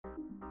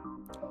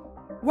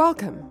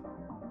Welcome.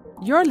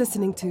 You're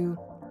listening to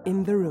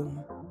In the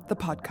Room, the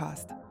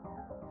podcast.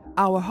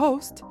 Our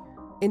host,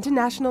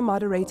 international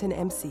moderator and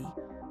MC,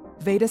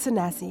 Veda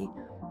Sanasi,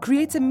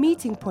 creates a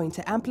meeting point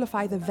to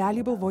amplify the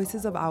valuable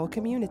voices of our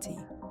community.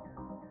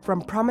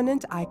 From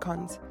prominent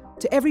icons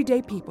to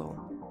everyday people,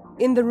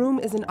 In the Room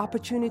is an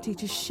opportunity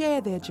to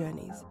share their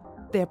journeys,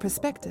 their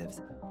perspectives,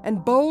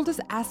 and boldest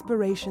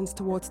aspirations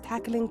towards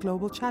tackling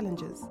global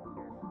challenges.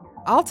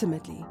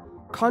 Ultimately,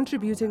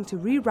 contributing to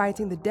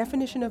rewriting the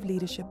definition of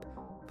leadership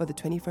for the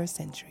 21st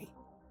century.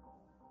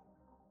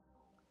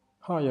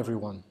 Hi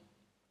everyone.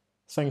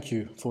 Thank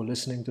you for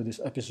listening to this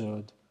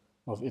episode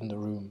of In the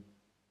Room.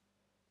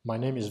 My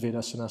name is Veda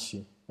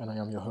Sanasi and I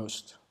am your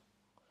host.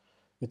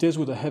 It is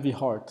with a heavy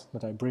heart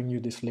that I bring you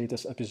this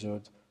latest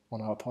episode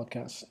on our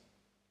podcast.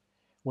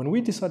 When we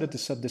decided to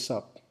set this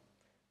up,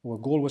 our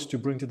goal was to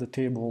bring to the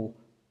table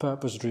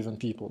purpose-driven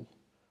people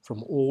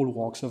from all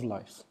walks of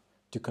life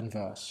to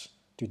converse,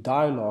 to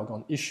dialogue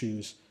on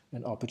issues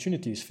and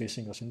opportunities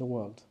facing us in the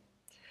world.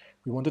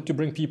 We wanted to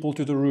bring people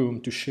to the room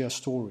to share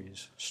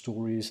stories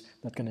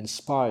that can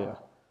inspire,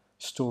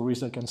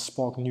 stories that can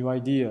spark new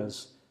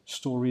ideas,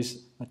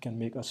 stories that can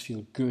make us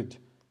feel good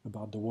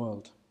about the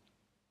world.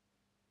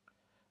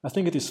 I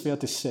think it is fair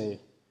to say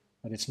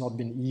that it's not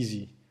been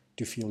easy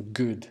to feel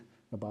good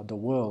about the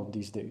world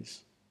these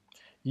days,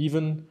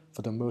 even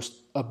for the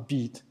most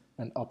upbeat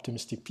and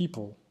optimistic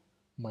people,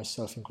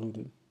 myself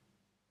included.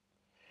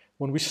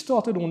 When we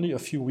started only a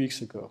few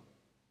weeks ago,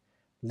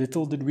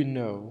 little did we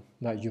know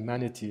that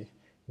humanity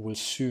will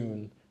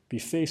soon be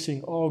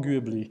facing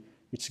arguably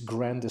its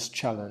grandest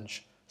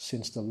challenge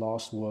since the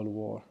last World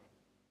War.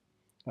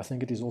 I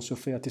think it is also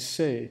fair to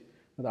say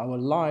that our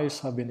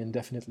lives have been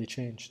indefinitely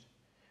changed.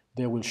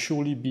 There will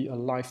surely be a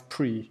life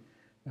pre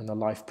and a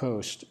life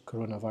post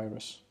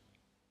coronavirus.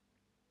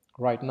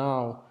 Right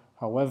now,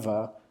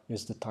 however,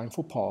 is the time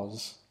for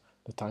pause,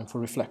 the time for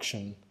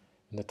reflection,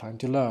 and the time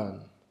to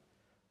learn,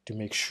 to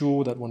make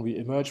sure that when we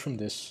emerge from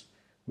this,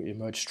 we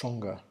emerge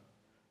stronger,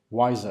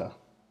 wiser,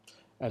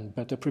 and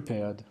better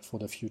prepared for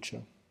the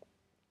future.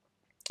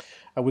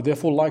 I would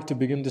therefore like to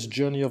begin this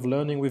journey of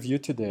learning with you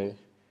today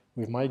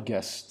with my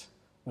guest,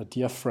 a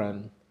dear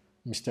friend,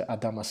 Mr.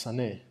 Adama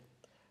Sane.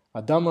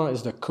 Adama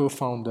is the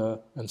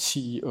co-founder and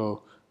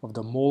CEO of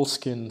the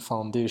Moleskine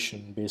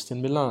Foundation based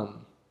in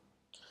Milan.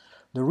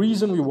 The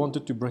reason we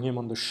wanted to bring him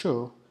on the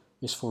show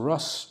is for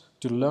us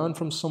to learn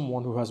from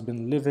someone who has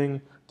been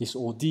living this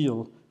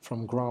ordeal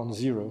from ground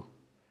zero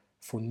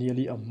for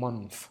nearly a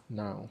month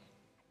now.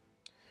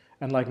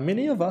 And like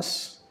many of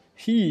us,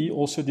 he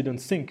also didn't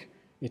think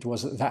it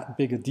was that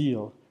big a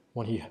deal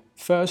when he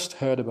first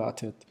heard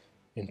about it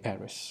in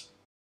Paris.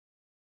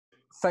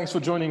 Thanks for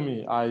joining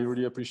me. I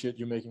really appreciate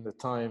you making the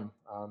time.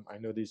 I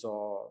know these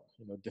are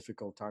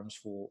difficult times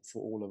for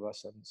all of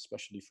us, and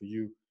especially for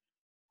you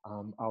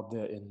out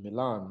there in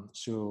Milan.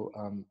 So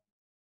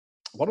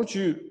why don't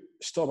you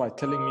start by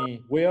telling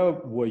me, where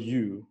were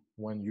you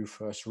when you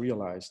first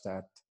realized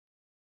that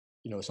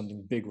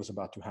something big was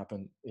about to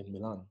happen in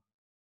Milan?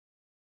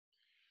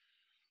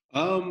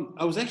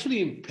 I was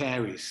actually in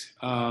Paris.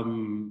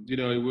 It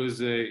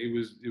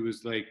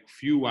was like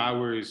few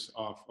hours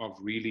of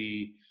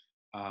really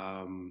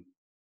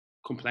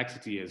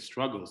complexity and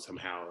struggle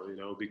somehow.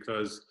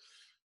 Because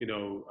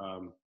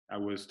I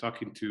was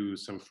talking to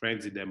some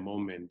friends in that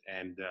moment,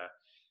 and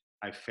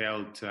I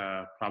felt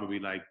probably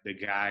like the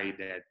guy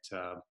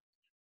that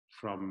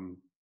from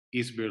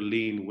East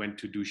Berlin went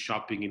to do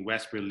shopping in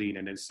West Berlin,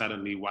 and then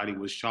suddenly while he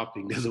was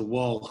shopping, there's a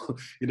wall,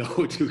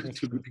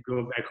 to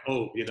go back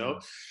home,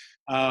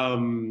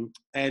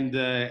 and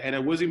I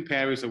was in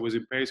Paris. I was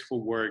in Paris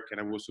for work, and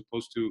I was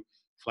supposed to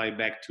fly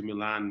back to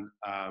Milan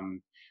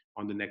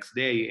on the next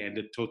day, and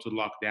the total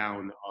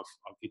lockdown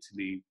of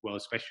Italy, well,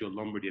 especially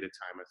Lombardy at the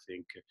time, I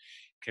think,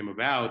 came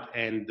about,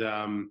 and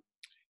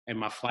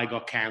my flight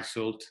got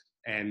canceled,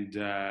 and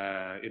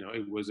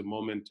it was a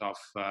moment of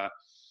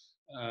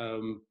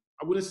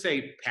I wouldn't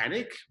say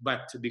panic,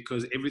 but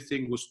because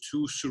everything was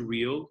too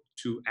surreal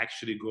to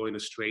actually go in a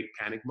straight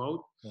panic mode.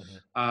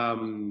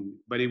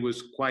 But it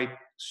was quite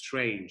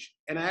strange,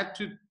 and I have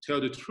to tell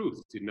the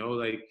truth.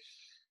 Like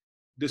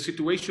the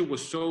situation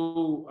was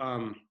so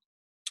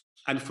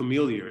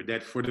unfamiliar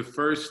that for the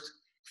first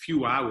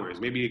few hours,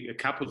 maybe a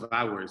couple of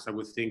hours, I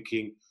was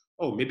thinking,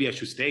 oh, maybe I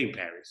should stay in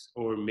Paris,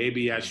 or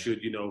maybe I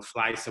should,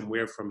 fly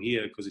somewhere from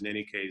here, because in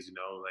any case,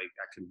 like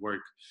I can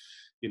work,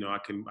 I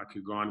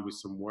could go on with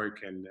some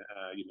work and,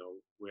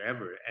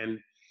 wherever. And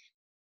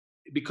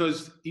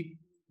because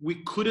we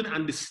couldn't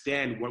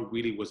understand what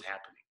really was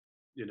happening,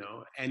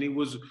 and it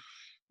was,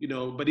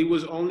 but it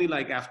was only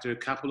like after a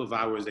couple of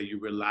hours that you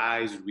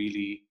realize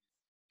really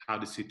how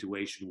the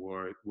situation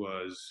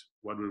was,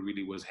 what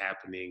really was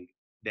happening,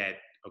 that,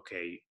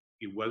 okay,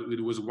 it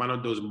was one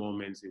of those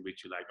moments in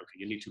which you're like, okay,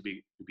 you need to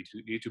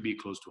be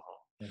close to home.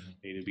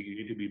 You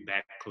need to be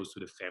back close to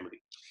the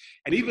family.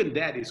 And even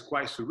that is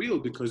quite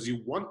surreal, because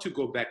you want to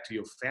go back to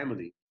your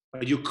family,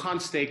 but you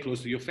can't stay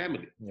close to your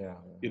family. Yeah.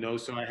 You know,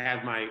 so I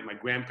have my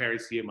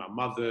grandparents here, my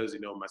mothers,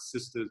 you know, my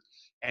sisters,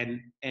 and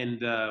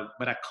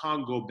but I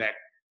can't go back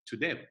to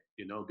them,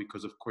 you know,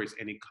 because of course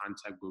any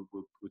contact will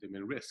put them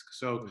in risk.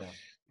 So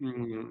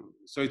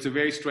so it's a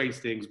very strange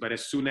thing. But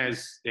as soon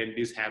as then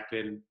this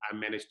happened, I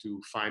managed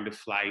to find a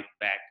flight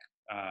back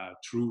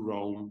through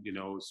Rome, you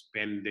know,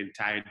 spend the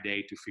entire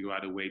day to figure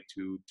out a way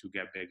to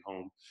get back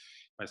home,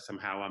 but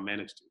somehow I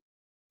managed to.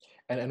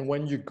 And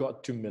when you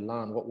got to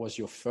Milan, what was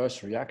your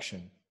first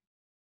reaction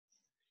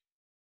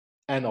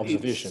and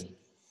observation?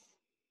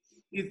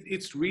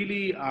 It's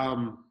really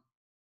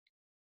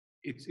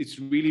it's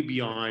really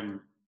beyond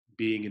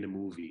being in a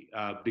movie,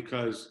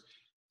 because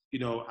you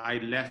know, I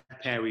left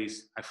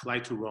Paris, I fly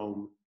to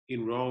Rome.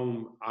 In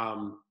Rome,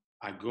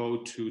 I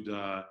go to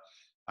the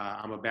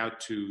I'm about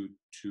to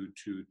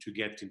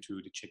get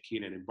into the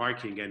check-in and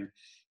embarking,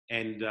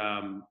 and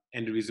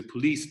there is a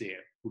police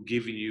there who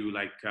giving you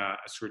like a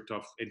sort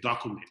of a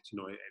document, you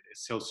know, a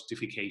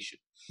self-certification.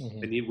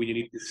 Mm-hmm. And when you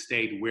need to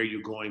state where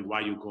you're going, why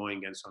you're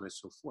going, and so on and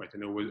so forth.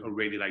 And it was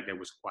already like it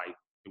was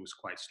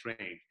quite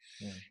strange.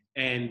 Yeah.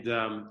 And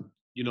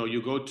you know,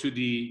 you go to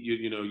the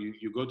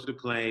you go to the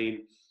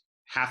plane,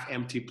 half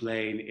empty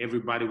plane,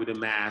 everybody with a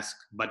mask,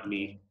 but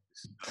me.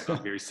 It's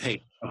not very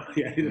safe. I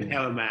didn't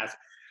have a mask.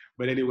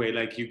 But anyway,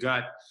 like you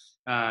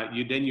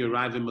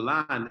arrive in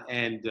Milan,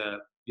 and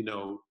you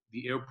know,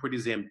 the airport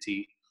is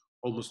empty.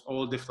 Almost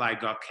all the flight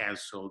got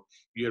canceled.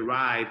 You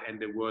arrive, and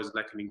there was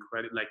like an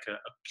incredible, like a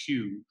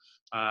queue,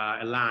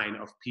 a line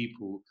of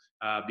people,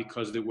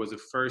 because there was a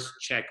first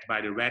check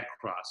by the Red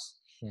Cross,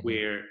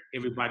 where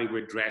everybody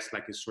were dressed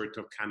like a sort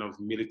of kind of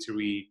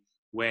military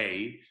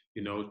way,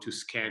 you know, to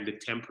scan the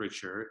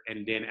temperature.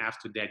 And then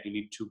after that, you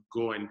need to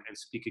go and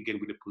speak again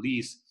with the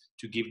police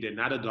to give them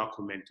another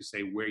document to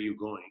say where you're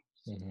going.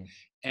 Mm-hmm.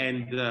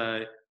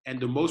 And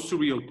the most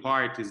surreal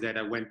part is that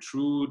I went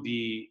through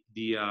the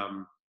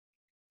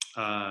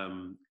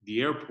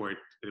airport.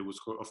 It was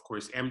of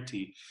course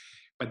empty,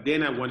 but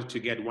then I wanted to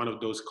get one of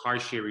those car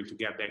sharing to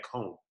get back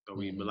home. So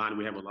in Milan,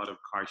 we have a lot of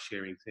car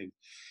sharing things.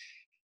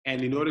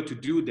 And in order to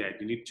do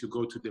that, you need to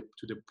go to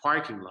the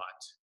parking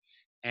lot,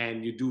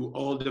 and you do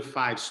all the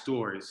 5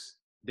 stores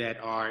that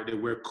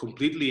were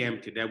completely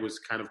empty. That was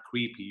kind of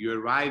creepy. You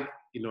arrive,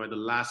 you know, at the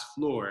last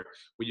floor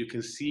where you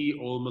can see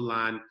all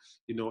Milan,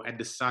 you know, at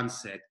the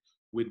sunset,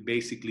 with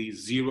basically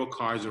 0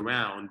 cars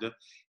around,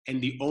 and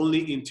the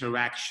only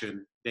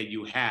interaction that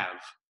you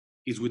have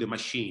is with a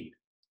machine.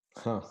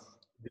 Huh.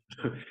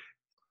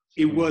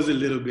 It was a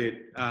little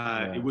bit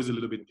it was a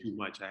little bit too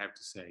much, I have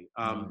to say.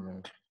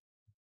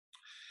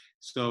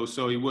 So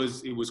it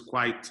was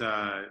quite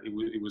a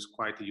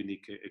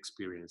unique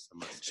experience, I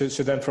must say.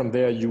 So then from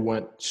there you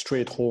went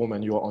straight home,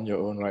 and you're on your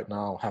own right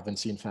now, haven't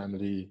seen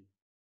family?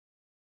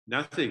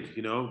 Nothing,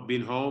 you know,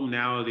 been home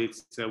now.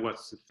 It's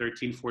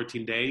 13,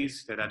 14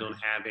 days that I don't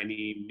have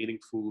any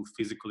meaningful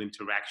physical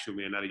interaction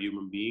with another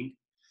human being.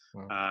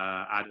 Wow.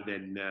 Other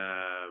than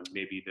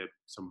maybe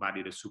somebody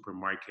at the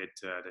supermarket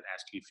that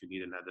asks you if you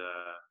need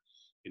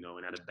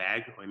another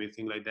bag or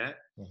anything like that.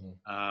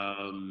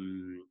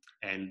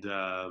 And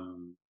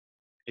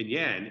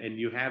yeah, and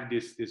you have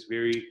this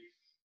very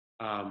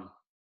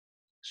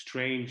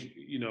strange,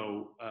 you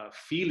know,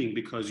 feeling,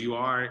 because you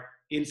are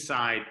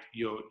inside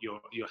your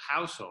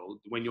household.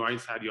 When you are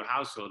inside your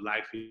household,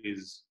 life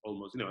is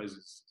almost, you know,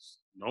 is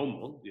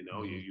normal. You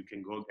know, you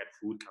can go get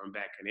food, come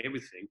back, and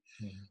everything.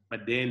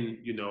 But then,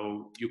 you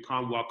know, you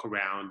can't walk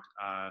around.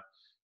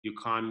 You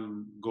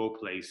can't go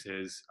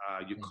places.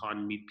 You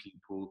can't meet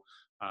people.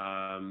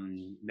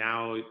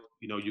 Now,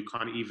 you know, you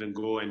can't even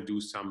go and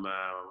do some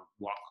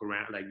walk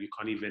around. Like you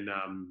can't even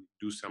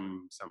do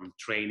some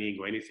training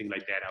or anything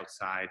like that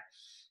outside.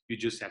 You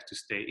just have to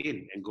stay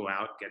in and go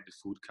out, get the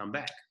food, come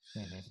back.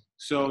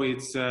 So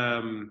it's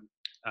a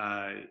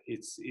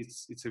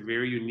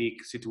very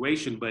unique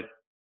situation. But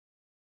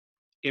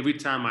every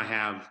time I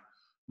have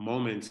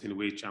moments in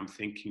which I'm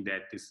thinking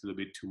that this is a little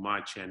bit too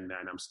much, and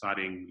I'm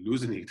starting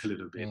losing it a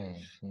little bit,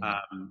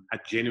 I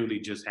genuinely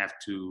just have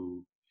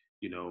to,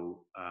 you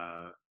know,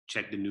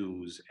 check the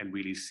news and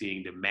really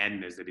seeing the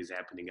madness that is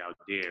happening out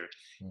there.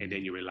 And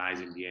then you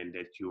realize in the end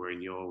that you are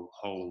in your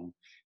home,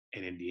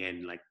 and in the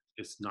end, like,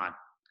 it's not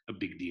a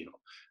big deal,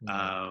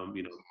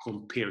 you know,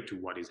 compared to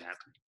what is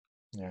happening.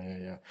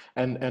 Yeah.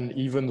 And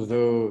even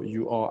though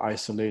you are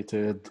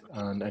isolated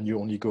and you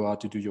only go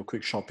out to do your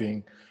quick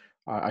shopping,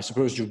 I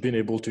suppose you've been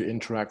able to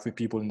interact with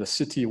people in the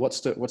city.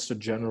 What's the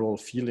general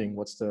feeling?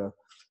 What's the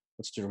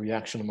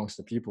reaction amongst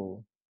the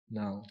people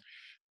now?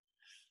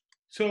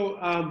 So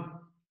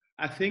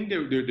I think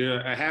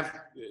I have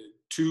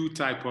 2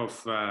 type of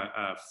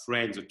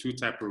friends, or 2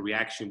 type of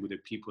reaction with the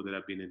people that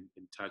I've been in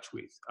touch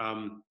with.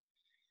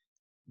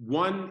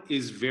 One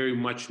is very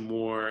much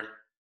more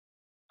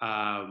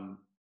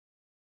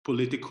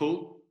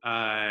political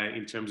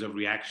in terms of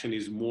reaction,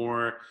 is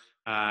more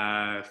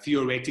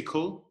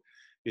theoretical.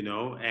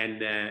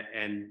 and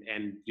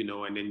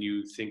then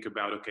you think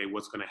about, okay,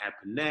 what's going to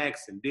happen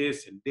next, and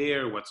this and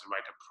there, what's the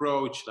right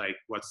approach, like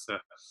what's the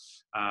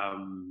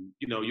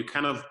you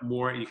kind of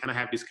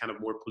have this kind of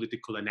more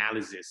political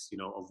analysis,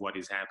 of what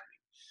is happening.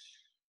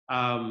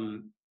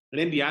 And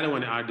then the other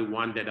one are the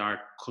one that are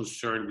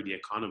concerned with the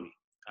economy,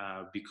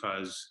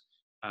 because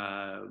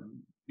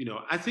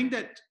I think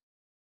that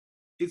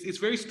it's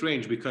very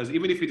strange, because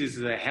even if it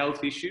is a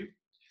health issue,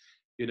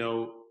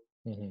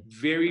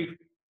 very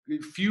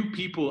few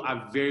people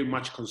are very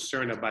much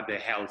concerned about the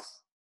health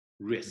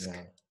risk.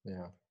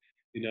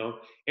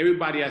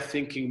 Everybody are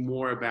thinking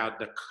more about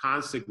the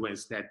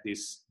consequence that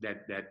this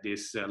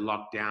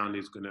lockdown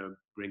is going to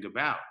bring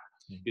about,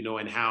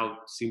 and how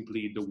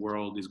simply the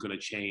world is going to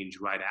change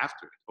right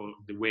after it, or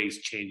the way it's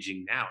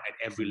changing now at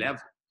every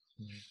level.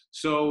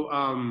 So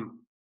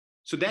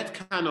that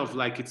kind of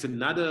like, it's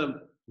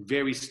another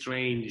very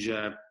strange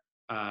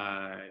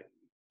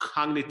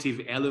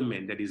cognitive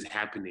element that is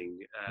happening,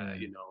 at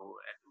the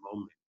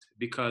moment,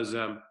 because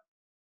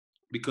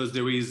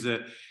there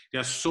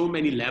are so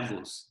many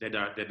levels that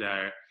are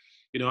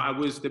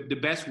the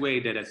best way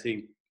that I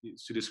think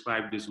to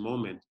describe this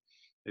moment,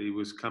 that it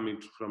was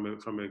coming from a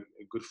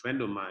good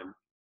friend of mine.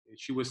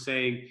 She was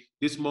saying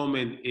this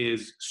moment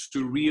is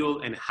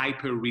surreal and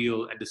hyper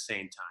real at the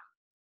same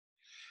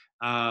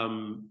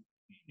time.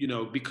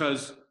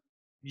 Because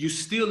you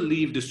still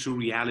leave the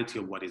surreality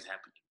of what is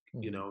happening.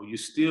 You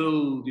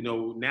still,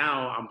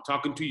 now I'm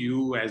talking to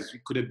you as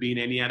it could have been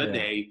any other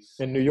day.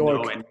 In New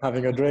York, and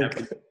having a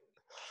drink.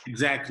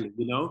 Exactly,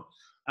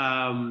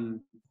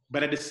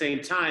 but at the same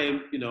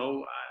time, you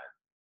know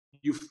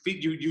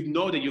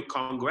that you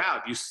can't go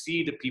out. You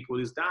see the people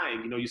is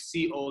dying, you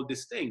see all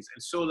these things.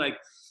 And so like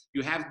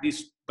you have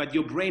this, but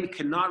your brain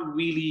cannot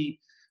really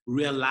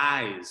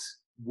realize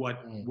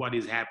what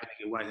is happening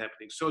and what is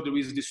happening. So there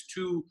is these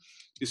two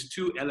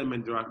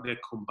elements that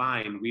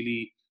combine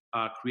really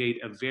create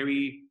a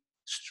very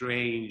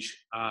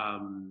strange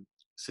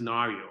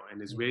scenario, and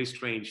this very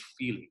strange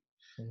feeling.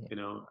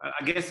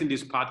 I guess in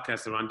this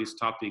podcast around this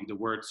topic, the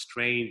word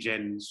strange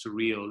and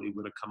surreal, it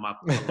would have come up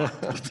a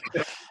lot.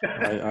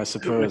 I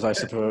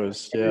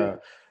suppose. Yeah.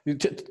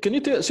 Can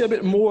you say a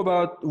bit more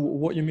about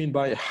what you mean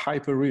by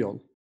hyper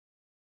real?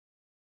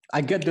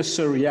 I get the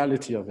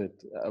surreality of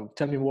it.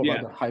 Tell me more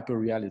about the hyper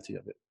reality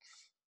of it.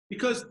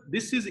 Because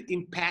this is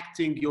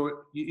impacting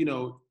your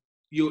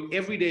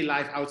everyday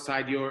life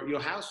outside your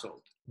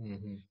household.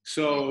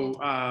 So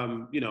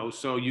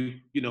so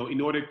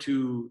in order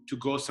to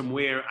go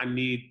somewhere, I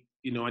need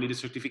a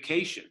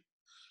certification.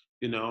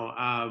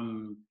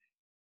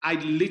 I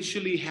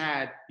literally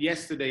had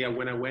yesterday,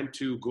 when I went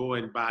to go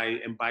and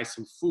buy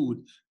some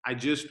food, I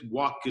just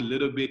walked a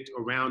little bit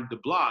around the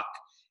block,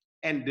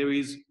 and there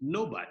is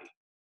nobody.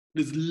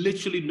 There's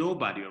literally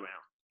nobody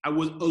around. I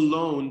was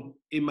alone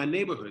in my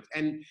neighborhood,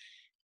 and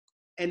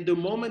the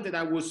moment that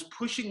I was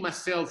pushing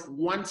myself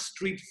one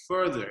street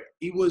further,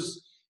 it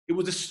was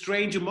a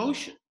strange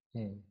emotion,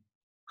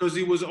 because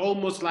it was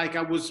almost like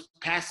I was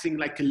passing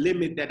like a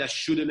limit that I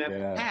shouldn't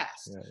have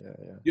passed.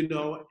 And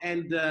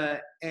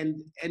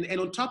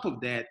on top of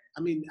that,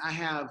 I mean, I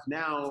have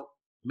now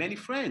many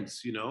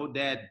friends,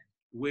 that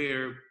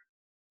were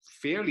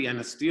fairly,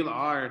 and still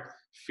are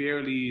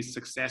fairly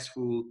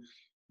successful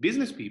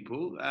business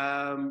people,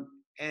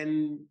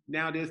 and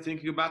now they're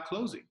thinking about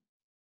closing.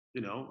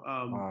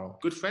 Wow.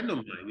 Good friend of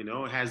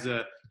mine, has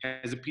a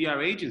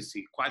PR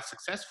agency, quite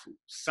successful.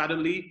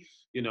 Suddenly,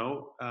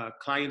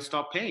 clients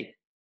stop paying.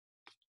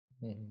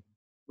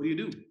 What do you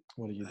do?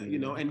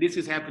 And this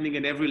is happening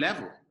at every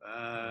level.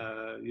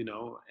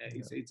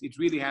 It's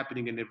really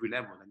happening in every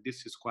level, and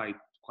this is quite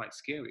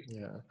scary.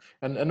 Yeah,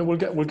 and we'll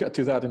get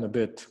to that in a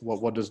bit.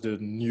 What does the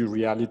new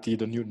reality,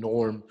 the new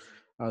norm,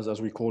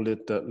 as we call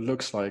it,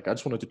 looks like? I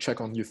just wanted to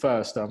check on you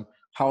first.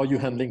 How are you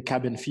handling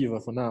cabin fever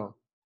for now?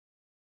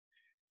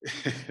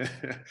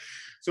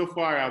 So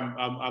far,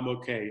 I'm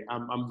okay.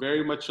 I'm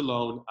very much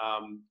alone.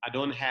 I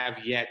don't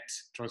have yet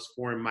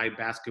transformed my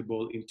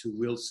basketball into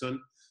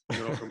Wilson,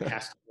 from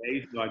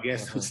Castaway. So I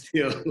guess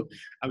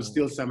I'm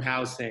still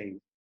somehow sane.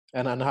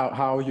 And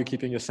how are you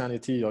keeping your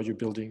sanity? Are you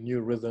building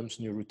new rhythms,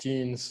 new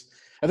routines?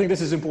 I think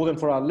this is important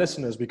for our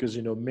listeners, because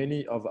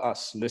many of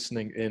us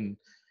listening in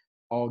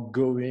are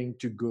going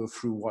to go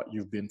through what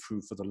you've been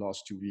through for the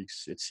last 2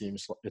 weeks. It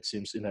seems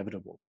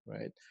inevitable,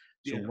 right?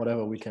 So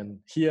whatever we can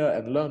hear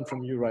and learn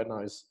from you right now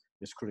is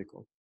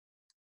critical.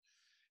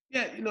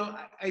 Yeah,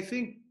 I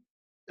think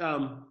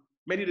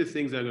many of the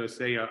things I'm going to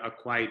say are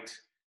quite,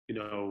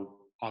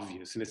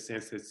 obvious, in a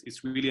sense that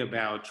it's really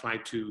about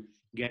trying to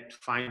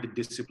find the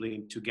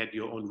discipline to get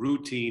your own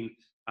routine,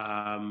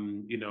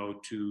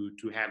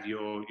 to have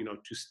your,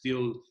 to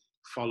still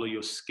follow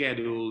your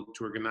schedule,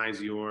 to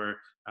organize your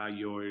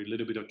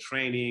little bit of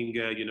training,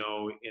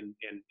 in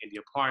the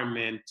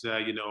apartment,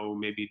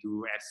 maybe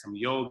to add some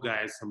yoga,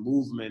 add some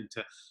movement,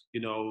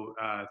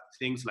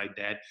 things like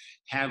that.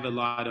 Have a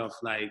lot of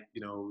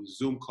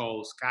Zoom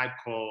call, Skype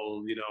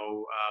call,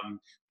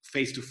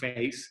 face to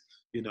face.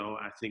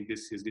 I think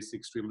this is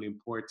extremely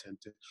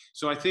important.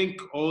 So I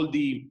think all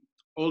the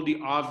all the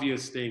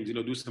obvious things,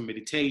 do some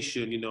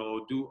meditation,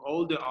 do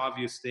all the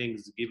obvious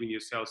things, giving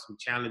yourself some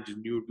challenges,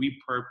 new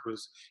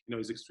repurpose,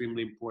 is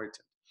extremely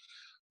important.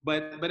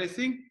 But I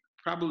think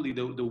probably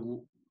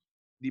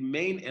the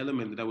main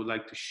element that I would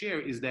like to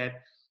share is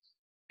that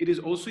it is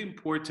also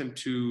important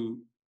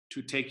to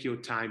take your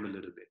time a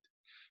little bit.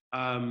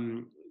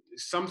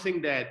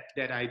 Something that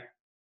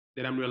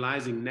I'm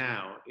realizing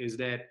now is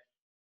that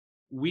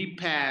we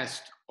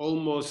passed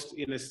almost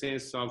in a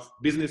sense of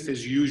business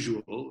as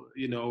usual,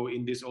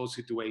 in this whole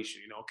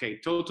situation. Okay,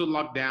 total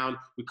lockdown,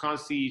 we can't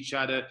see each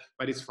other,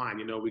 but it's fine.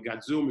 We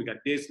got Zoom, we got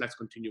this, let's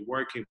continue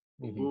working.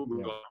 Mm-hmm.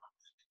 Yeah.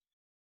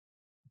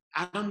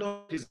 I don't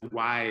know if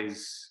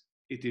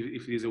it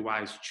is a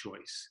wise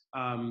choice.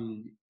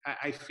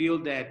 I feel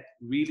that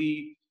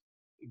really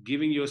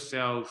giving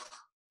yourself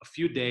a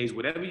few days,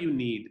 whatever you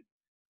need,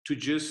 to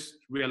just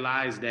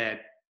realize that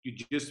you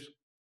just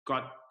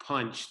got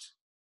punched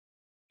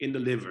in the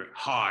liver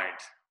hard.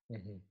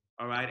 Mm-hmm.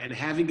 All right. And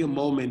having a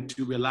moment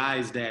to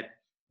realize that,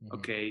 mm-hmm.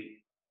 okay,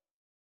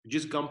 we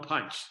just got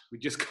punched. We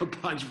just got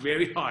punched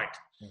very hard.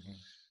 Mm-hmm.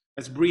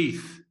 Let's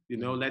breathe,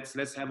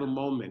 let's have a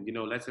moment,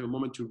 let's have a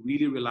moment to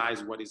really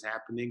realize what is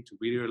happening, to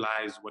really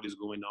realize what is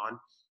going on,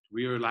 to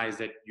realize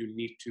that you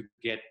need to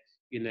get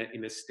in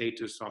a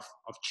status of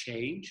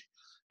change.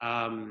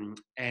 I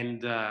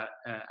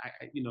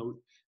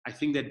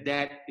think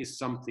that is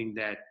something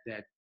that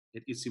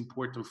is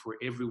important for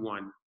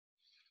everyone.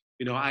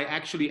 I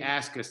actually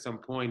asked at some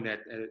point at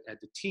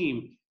the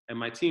team and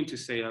my team to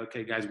say,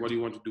 okay, guys, what do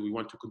you want to do? We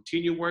want to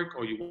continue work,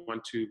 or you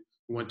want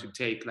to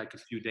take like a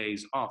few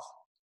days off?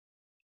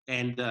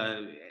 And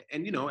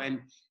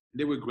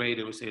they were great.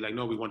 They would say like,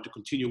 no, we want to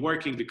continue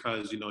working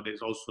because,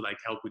 there's also like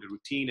help with the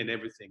routine and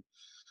everything.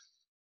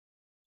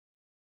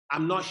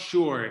 I'm not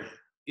sure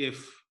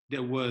if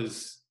there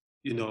was,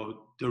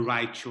 the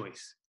right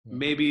choice. Mm.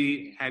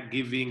 Maybe at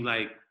giving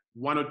like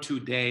 1 or 2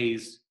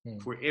 days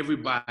for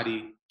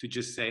everybody to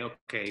just say,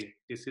 okay,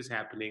 this is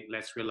happening.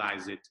 Let's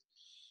realize it.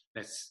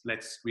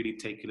 Let's really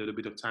take a little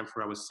bit of time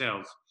for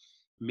ourselves.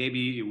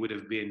 Maybe it would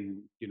have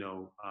been,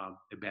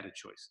 a better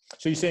choice.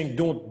 So you're saying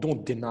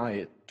don't deny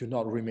it. Do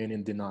not remain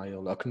in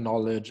denial.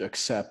 Acknowledge,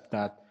 accept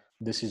that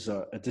this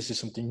is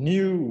something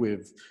new.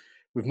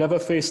 We've never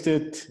faced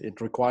it.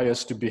 It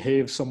requires to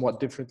behave somewhat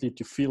differently,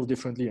 to feel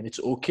differently, and it's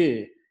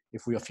okay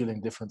if we are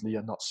feeling differently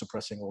and not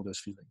suppressing all those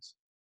feelings.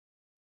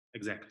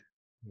 Exactly.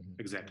 Mm-hmm.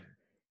 Exactly.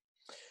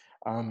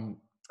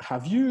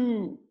 Have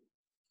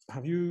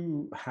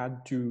you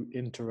had to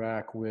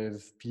interact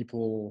with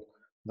people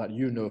that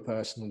you know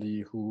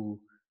personally who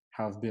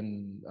have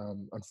been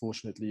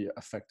unfortunately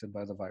affected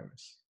by the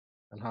virus?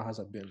 And how has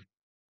that been?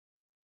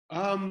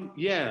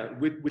 Yeah,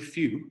 with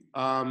few.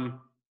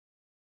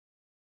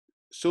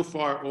 So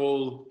far,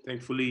 all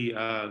thankfully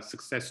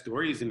success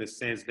stories, in the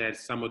sense that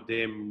some of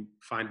them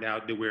find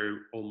out they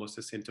were almost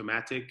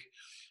asymptomatic,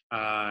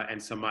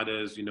 and some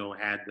others,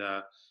 had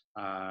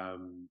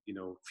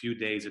few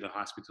days at the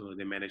hospital and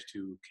they managed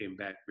to came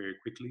back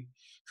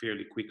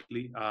fairly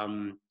quickly.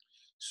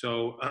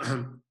 So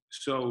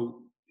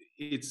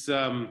it's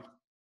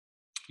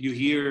you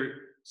hear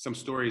some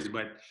stories,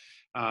 but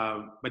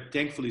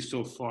thankfully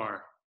so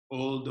far,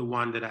 all the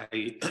one that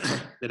I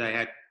that I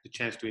had the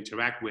chance to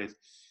interact with,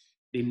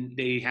 they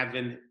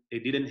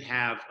didn't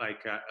have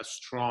like a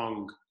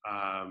strong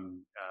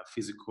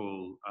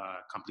physical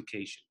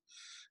complication.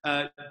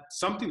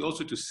 Something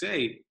also to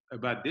say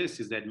about this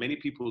is that many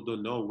people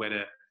don't know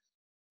whether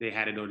they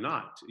had it or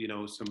not.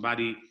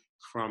 Somebody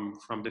from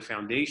the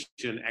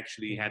foundation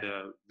actually had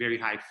a very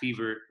high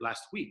fever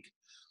last week.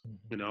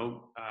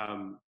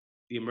 Mm-hmm.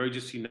 The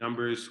emergency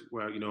numbers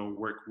were,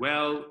 worked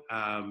well,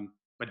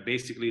 but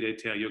basically they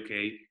tell you,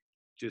 okay,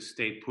 just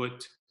stay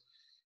put,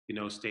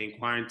 stay in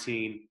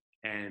quarantine,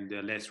 and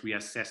let's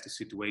reassess the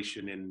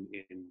situation in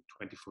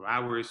 24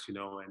 hours,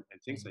 and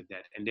things like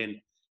that. And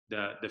then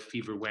the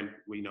fever went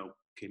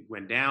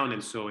down,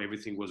 and so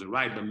everything was all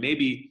right. But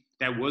maybe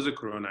that was a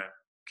corona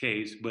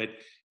case, but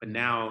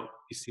now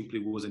it simply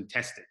wasn't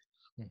tested.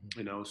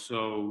 Mm-hmm.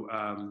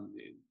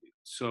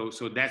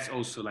 So that's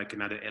also like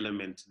another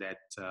element that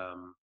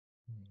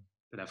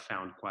I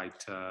found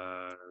quite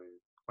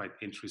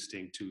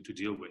interesting to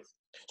deal with.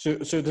 So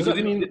does that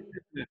mean?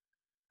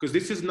 Because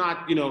this is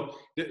not,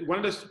 one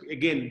of those,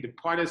 again, the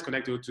part that's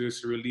connected to the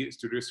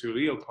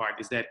surreal part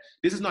is that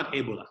this is not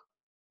Ebola.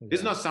 Yeah. This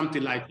is not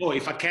something like, oh,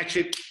 if I catch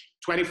it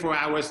 24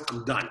 hours,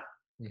 I'm done.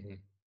 Mm-hmm.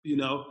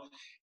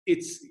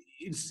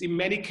 It's in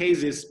many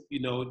cases,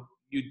 you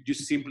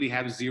just simply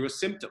have zero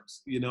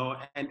symptoms,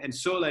 and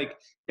so like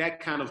that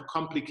kind of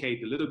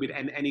complicate a little bit,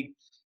 and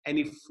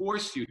it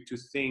force you to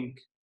think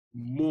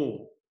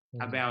more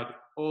about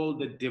all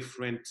the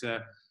different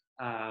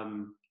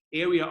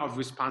area of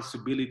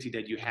responsibility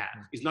that you have.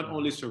 It's not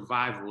only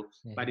survival,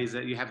 but is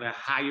that you have a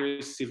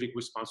higher civic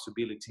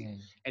responsibility,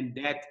 and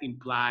that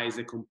implies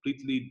a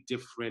completely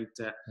different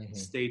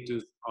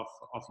status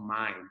of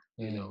mind.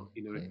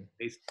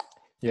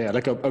 Yeah,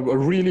 like a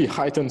really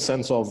heightened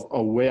sense of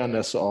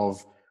awareness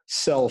of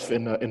self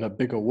in a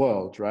bigger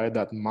world, right?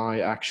 That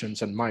my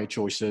actions and my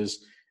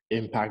choices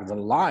impact the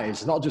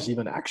lives, not just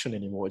even action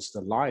anymore. It's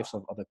the lives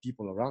of other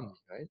people around me,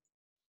 right?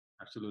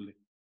 Absolutely.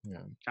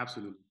 Yeah.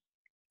 Absolutely.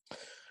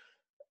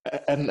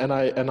 And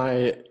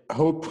I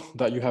hope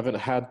that you haven't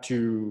had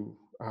to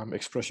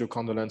express your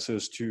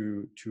condolences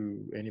to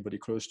anybody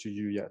close to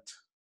you yet.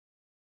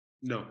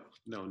 No,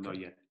 not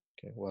yet.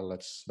 Okay, well,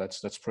 let's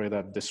pray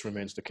that this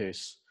remains the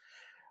case.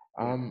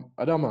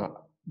 Adama,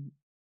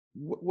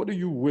 what do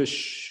you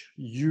wish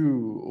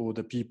you or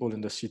the people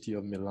in the city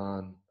of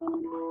Milan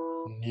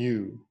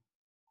knew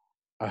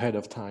ahead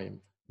of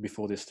time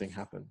before this thing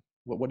happened?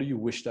 What do you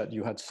wish that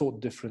you had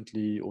thought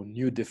differently or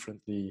knew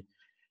differently,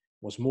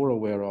 was more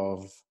aware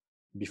of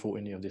before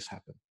any of this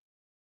happened?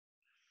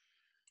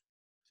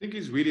 I think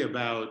it's really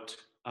about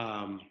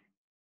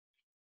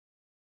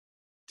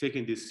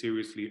taking this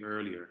seriously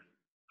earlier.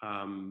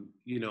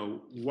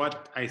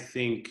 What I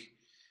think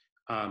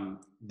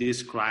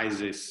this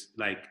crisis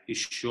is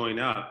showing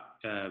up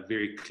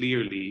very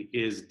clearly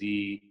is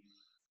the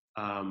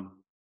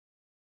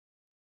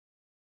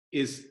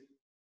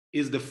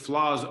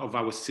flaws of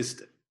our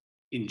system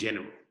in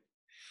general.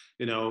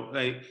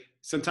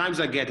 Sometimes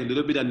I get a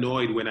little bit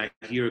annoyed when I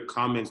hear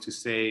comments to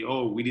say,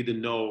 "Oh, we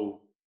didn't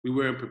know, we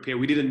weren't prepared,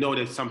 we didn't know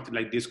that something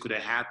like this could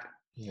have happened."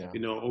 Yeah.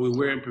 Or we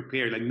weren't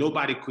prepared. Like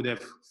nobody could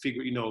have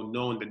figured,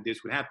 known that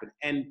this would happen.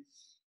 And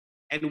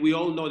we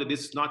all know that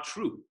this is not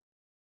true.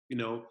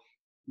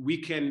 We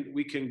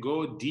can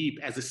go deep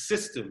as a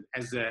system,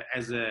 as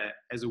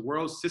a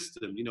world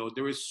system.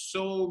 There is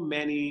so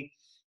many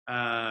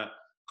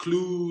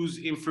clues,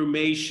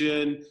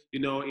 information,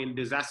 in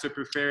disaster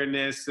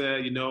preparedness,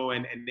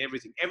 and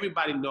everything.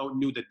 Everybody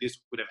knew that this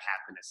would have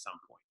happened at some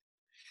point.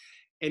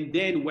 And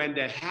then when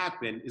that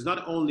happened, it's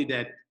not only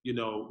that,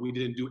 we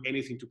didn't do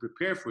anything to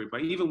prepare for it,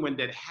 but even when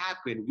that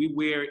happened, we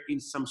were in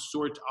some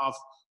sort of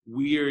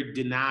weird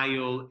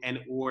denial and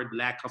or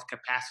lack of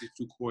capacity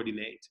to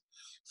coordinate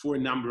for a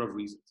number of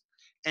reasons.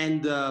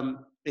 And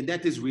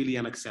that is really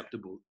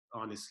unacceptable,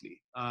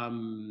 honestly.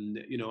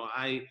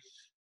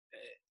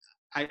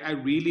 I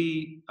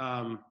really,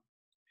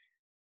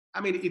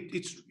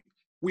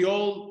 we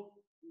all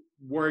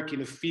work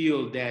in a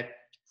field that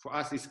for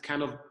us is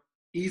kind of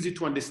easy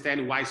to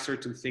understand why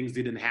certain things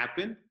didn't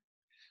happen.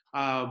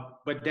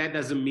 But that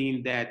doesn't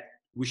mean that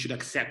we should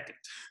accept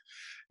it,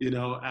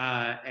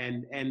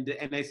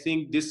 and I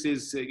think this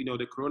is,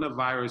 the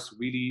coronavirus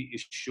really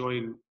is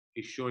showing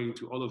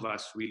to all of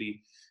us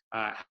really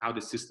how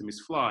the system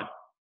is flawed,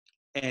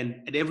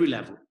 and at every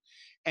level.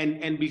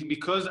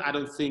 Because I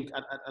don't think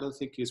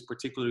it's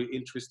particularly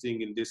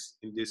interesting in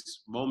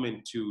this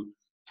moment to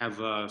have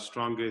a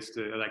strongest,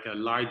 a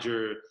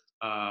larger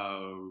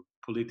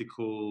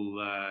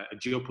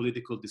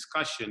geopolitical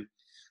discussion.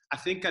 I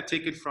think I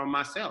take it from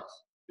myself,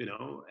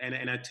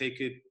 and I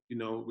take it,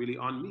 really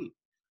on me.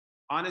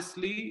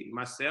 Honestly,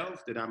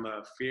 myself, that I'm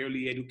a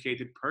fairly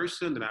educated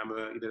person, that I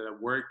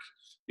work,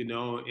 in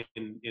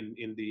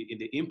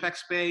the impact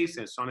space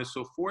and so on and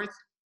so forth.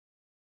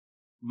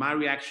 My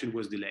reaction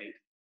was delayed.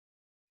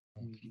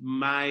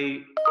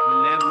 My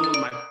level,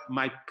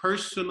 my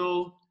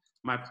personal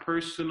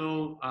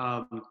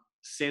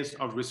sense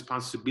of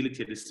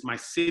responsibility, my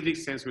civic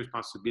sense of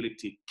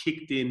responsibility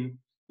kicked in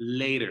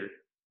later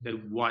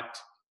than what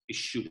it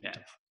should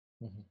have.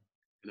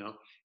 Mm-hmm.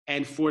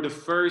 And for the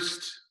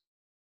first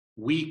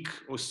week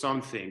or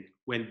something,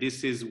 when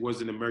this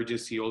was an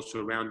emergency also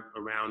around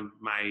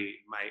my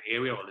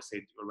area, or let's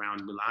say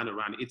around Milan,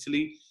 around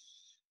Italy,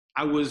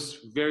 I was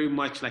very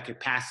much like a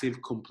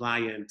passive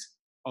compliant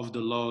of the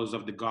laws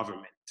of the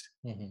government.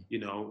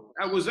 Mm-hmm.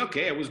 I was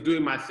okay, I was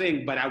doing my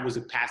thing, but I was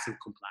a passive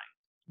compliant.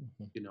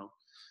 Mm-hmm.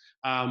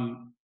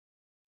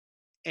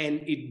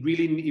 And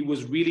it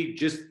was really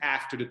just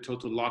after the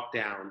total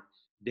lockdown,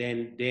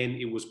 then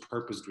it was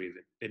purpose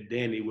driven. And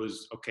then it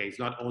was, okay, it's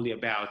not only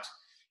about,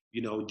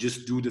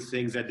 just do the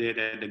things that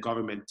the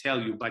government tell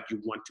you, but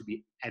you want to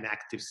be an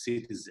active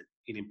citizen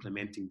in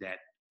implementing that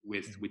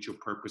with your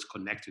purpose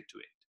connected to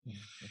it.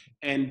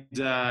 Mm-hmm.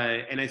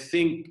 And I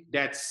think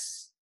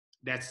that's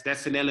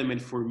an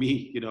element for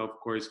me, of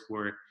course,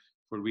 for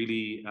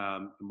really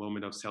a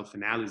moment of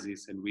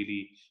self-analysis and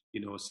really,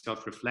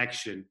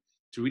 self-reflection,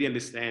 to really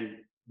understand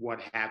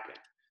what happened,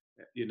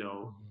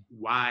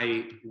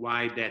 why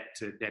that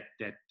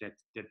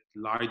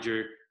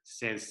larger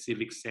sense,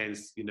 civic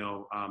sense,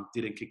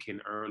 didn't kick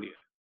in earlier.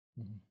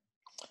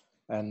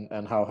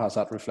 And how has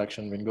that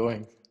reflection been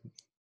going?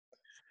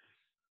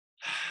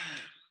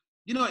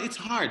 It's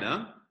hard,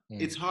 huh?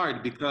 It's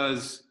hard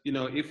because,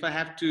 if I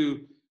have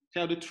to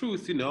tell the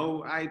truth,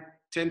 I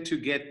tend to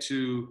get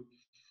to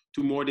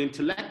more the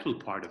intellectual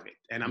part of it.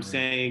 And I'm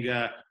saying,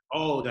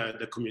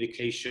 the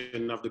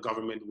communication of the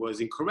government was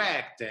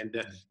incorrect, and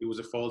it was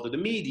a fault of the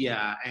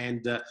media,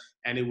 and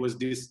it was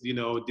this,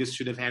 this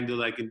should have handled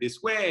like in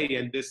this way,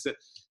 and this.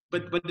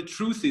 But the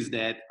truth is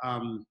that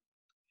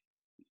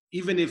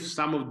even if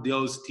some of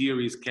those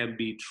theories can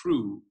be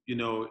true,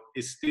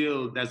 it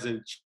still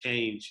doesn't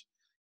change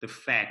the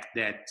fact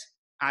that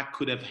I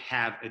could have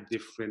had a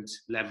different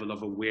level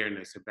of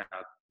awareness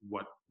about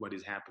what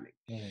is happening.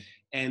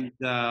 And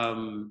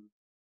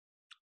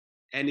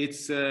and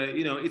it's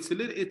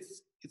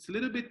it's a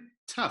little bit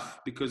tough,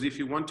 because if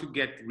you want to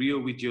get real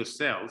with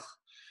yourself,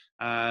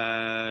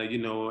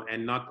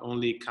 and not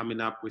only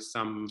coming up with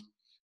some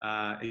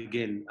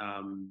again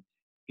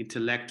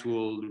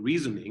intellectual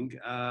reasoning,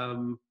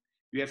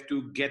 you have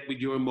to get with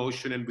your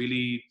emotion and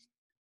really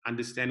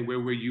understand where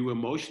were you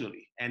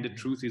emotionally. And the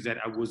truth is that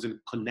I wasn't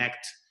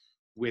connect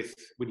with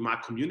my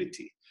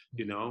community,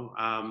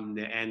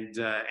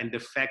 and the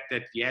fact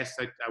that yes,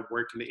 I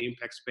work in the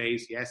impact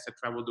space, yes, I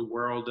travel the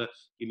world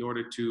in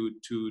order to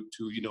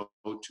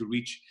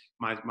reach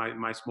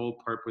my small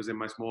purpose and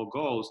my small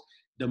goals.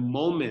 The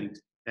moment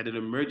that an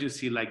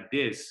emergency like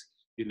this,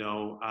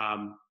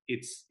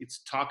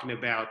 it's talking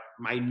about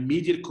my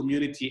immediate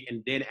community,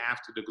 and then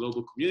after the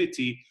global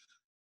community,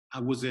 I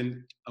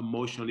wasn't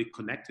emotionally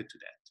connected to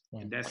that.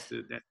 And that's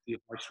the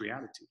harsh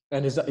reality.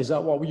 And is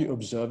that what we're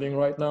observing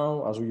right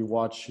now as we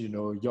watch,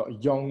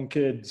 young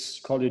kids,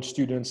 college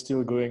students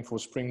still going for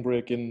spring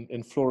break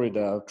in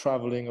Florida,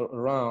 traveling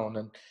around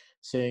and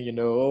saying,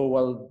 oh,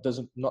 well,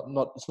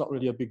 it's not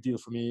really a big deal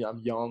for me.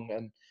 I'm young.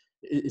 And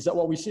is that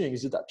what we're seeing?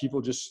 Is it that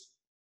people just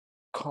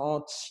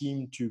can't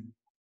seem to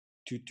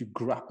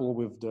grapple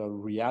with the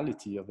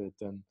reality of it?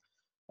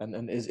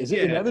 And is it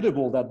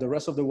inevitable that the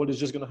rest of the world is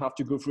just going to have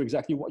to go through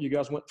exactly what you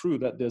guys went through,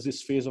 that there's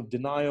this phase of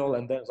denial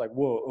and then it's like,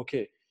 whoa,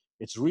 okay,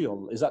 it's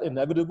real? Is that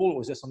inevitable,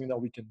 or is there something that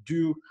we can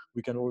do?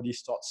 We can already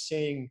start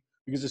saying,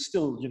 because it's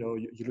still,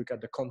 you look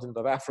at the continent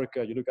of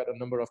Africa, you look at a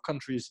number of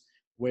countries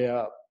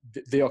where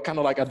they are kind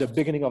of like at the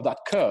beginning of that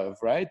curve,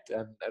 right?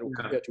 And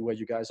compared to where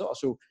you guys are.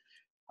 So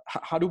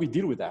how do we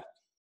deal with that?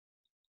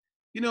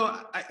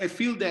 I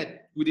feel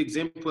that with the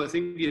example, I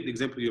think the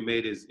example you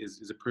made is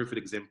a perfect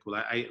example.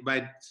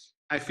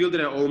 I feel that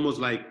there are almost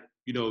like,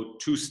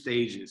 two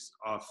stages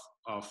of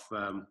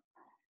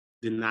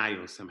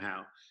denial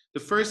somehow. The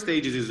first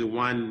stage is the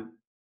one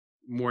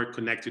more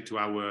connected to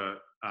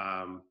our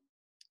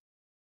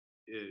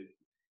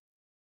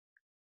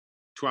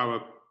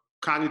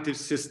cognitive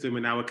system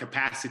and our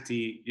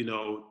capacity,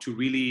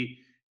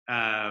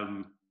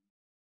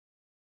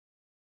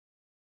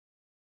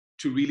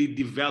 to really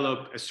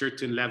develop a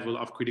certain level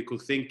of critical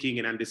thinking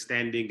and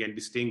understanding and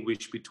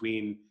distinguish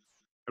between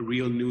a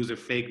real news, a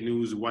fake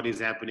news, what is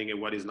happening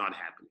and what is not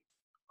happening.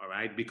 All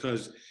right,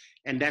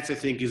 and that's, I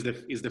think, is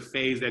the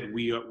phase that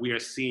we are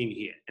seeing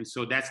here, and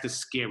so that's the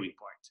scary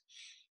part.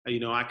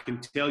 I can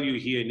tell you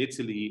here in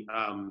Italy,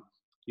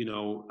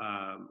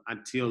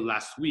 until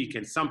last week,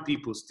 and some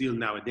people still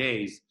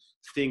nowadays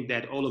think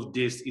that all of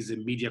this is a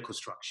media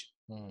construction.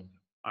 All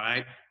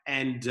right,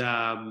 and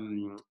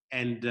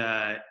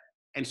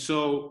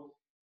so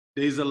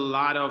there's a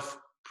lot of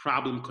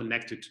problem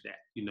connected to that.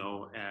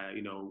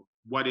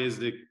 What is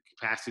the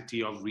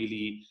capacity of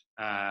really,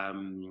 how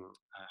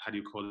do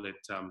you call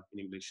it in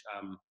English?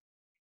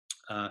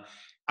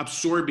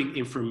 Absorbing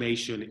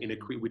information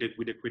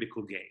with a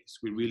critical gaze.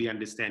 We're really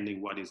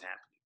understanding what is happening.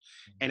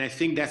 And I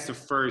think that's the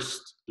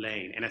first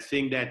lane. And I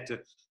think that,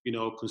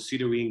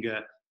 considering,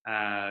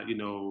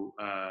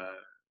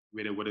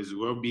 what has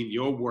been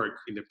your work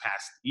in the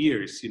past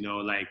years, you know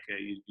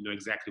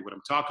exactly what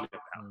I'm talking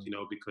about,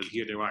 because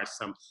here there are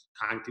some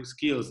cognitive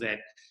skills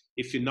that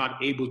if you're not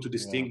able to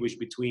distinguish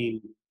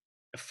between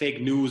a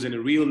fake news and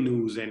a real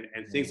news and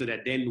things like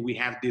that, then we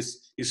have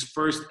this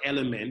first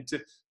element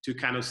to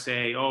kind of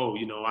say, oh,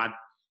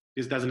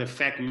 this doesn't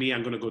affect me,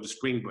 I'm going to go to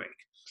spring break.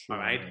 All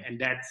right.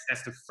 And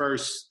that's the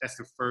first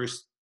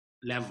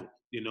level,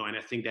 and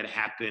I think that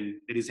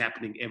is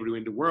happening everywhere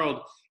in the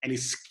world, and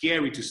it's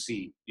scary to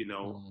see,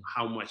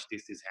 how much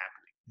this is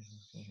happening.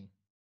 Mm-hmm.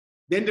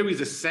 Then there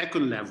is a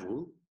second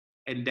level,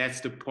 and that's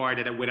the part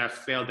that where I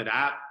felt that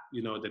I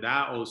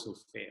also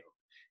failed.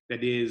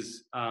 That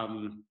is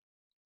a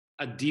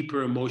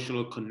deeper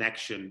emotional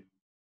connection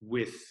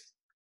with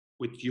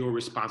your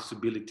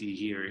responsibility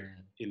here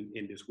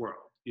in this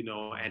world,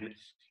 and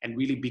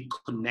really be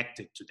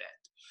connected to that.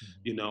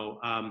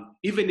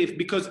 Even if,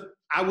 because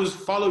I was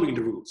following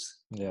the rules.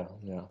 Yeah.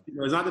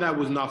 It's not that I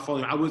was not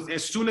following. I was,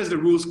 as soon as the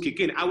rules kick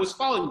in, I was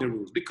following the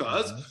rules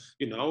because,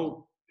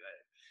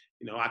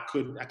 I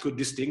could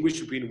distinguish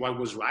between what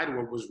was right and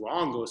what was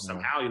wrong, or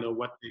somehow,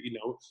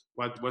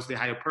 what was the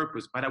higher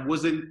purpose. But I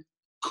wasn't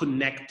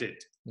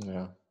connected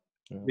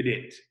with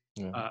it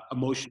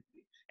emotionally.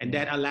 And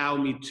that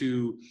allowed me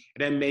to,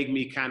 then make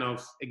me kind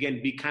of,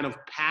 again, be kind of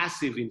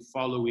passive in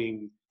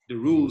following the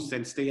rules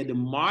and stay at the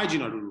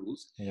margin of the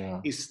rules,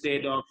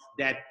 instead of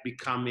that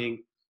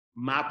becoming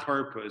my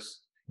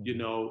purpose,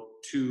 to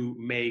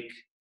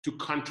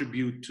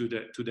contribute to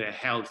the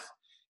health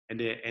and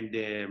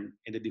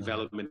the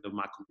development of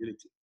my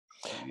community.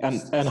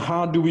 And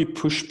how do we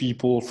push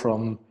people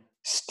from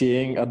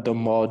staying at the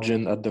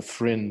margin, at the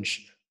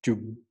fringe,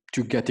 to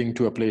getting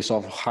to a place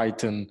of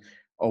heightened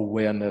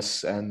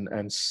awareness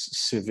and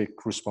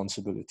civic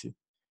responsibility?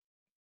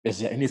 Is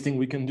there anything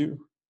we can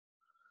do?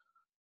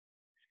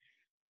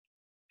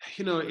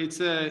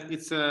 It's a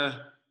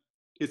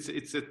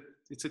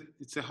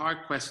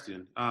hard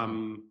question,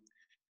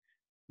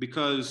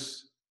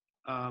 because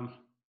I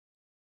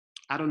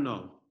don't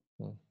know.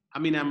 I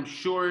mean,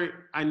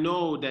 I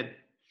know that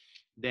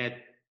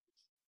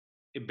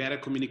a better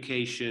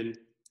communication,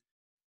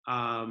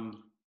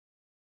 um,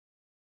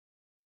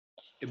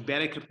 a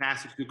better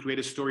capacity to create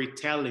a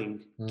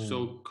storytelling,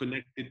 so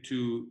connected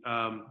to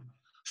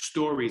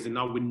stories and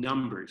not with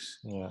numbers.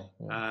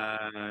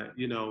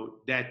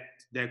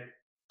 That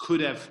could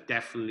have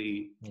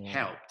definitely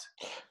helped.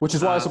 Which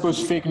is why I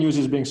suppose fake news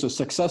is being so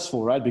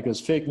successful, right?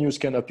 Because fake news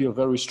can appeal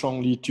very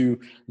strongly to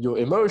your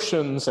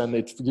emotions, and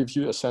it gives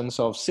you a sense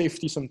of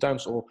safety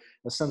sometimes, or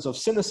a sense of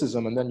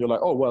cynicism, and then you're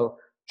like, oh well,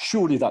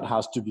 surely that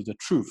has to be the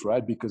truth,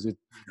 right? Because it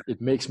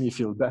makes me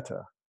feel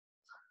better.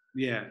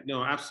 Yeah,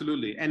 no,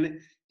 absolutely. And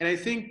I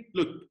think,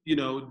 look,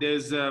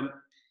 there's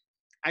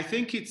I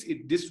think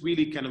this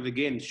really kind of,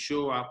 again,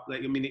 show up,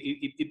 like, I mean,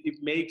 it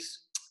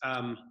makes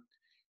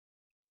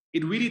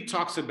it really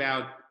talks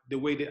about the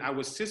way that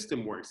our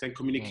system works, and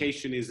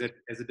communication is at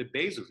the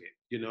base of it,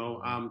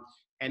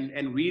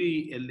 and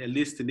really, at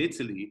least in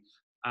Italy,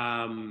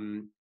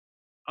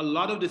 a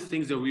lot of the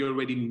things that we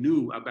already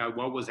knew about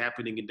what was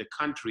happening in the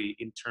country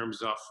in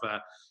terms of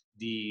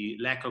the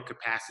lack of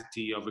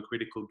capacity of a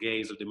critical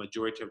gaze of the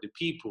majority of the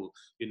people,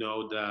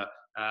 the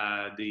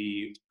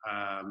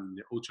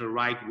ultra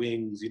right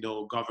wings,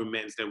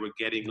 governments that were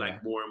getting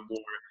like more and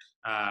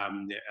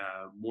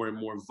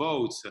more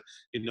votes,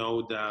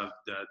 the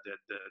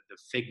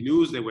fake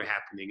news that were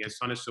happening, and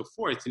so on and so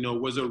forth,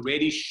 was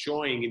already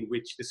showing in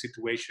which the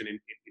situation in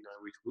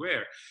which we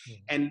were,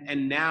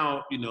 and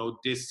now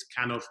this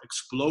kind of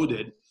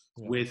exploded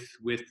with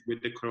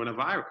the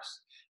coronavirus.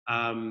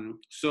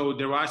 So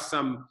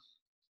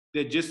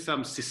there's just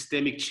some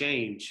systemic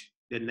change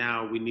that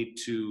now we need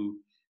to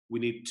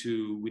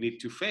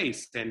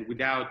face, and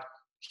without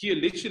here,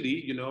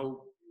 literally,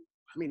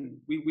 I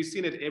mean, we've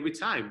seen it every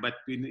time, but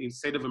in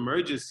state of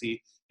emergency,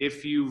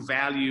 if you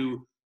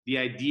value the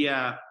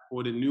idea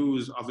or the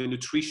news of a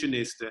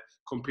nutritionist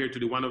compared to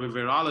the one of a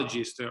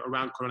virologist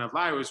around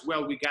coronavirus,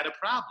 well, we got a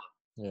problem.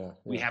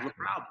 We have a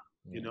problem,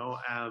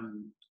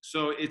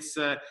 so it's,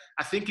 I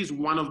think it's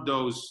one of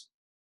those,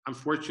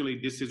 unfortunately,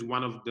 this is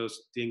one of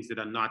those things that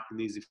are not an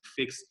easy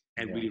fix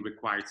and really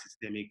requires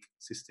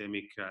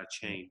systemic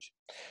change.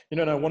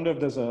 And I wonder if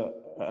there's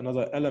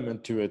another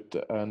element to it,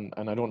 and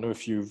I don't know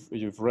if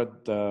you've read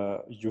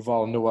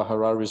Yuval Noah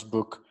Harari's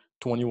book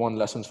 21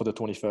 Lessons for the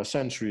 21st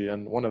Century,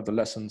 and one of the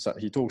lessons that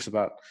he talks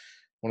about,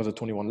 one of the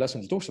 21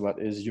 lessons he talks about,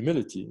 is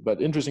humility.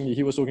 But interestingly,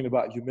 he was talking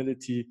about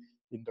humility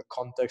in the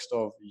context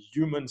of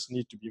humans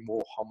need to be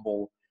more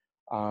humble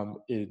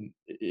in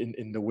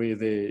the way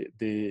they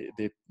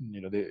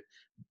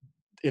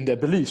in their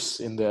beliefs,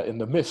 in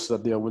the myths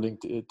that they are willing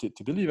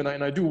to believe. And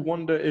I do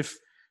wonder if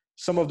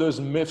some of those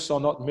myths are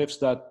not myths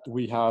that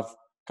we have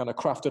kind of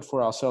crafted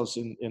for ourselves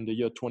in the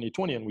year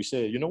 2020, and we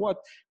say, you know what,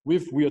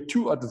 we are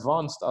too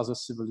advanced as a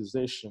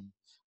civilization.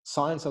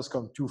 Science has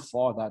come too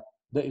far that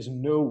there is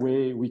no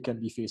way we can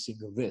be facing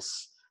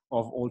this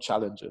of all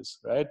challenges,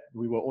 right?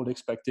 We were all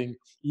expecting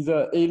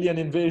either alien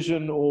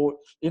invasion or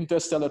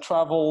interstellar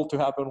travel to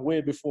happen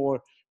way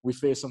before we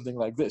face something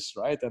like this,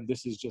 right? And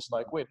this is just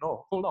like, wait,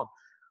 no, hold on.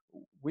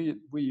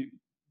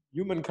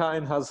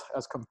 Humankind has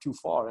come too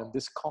far, and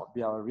this can't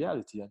be our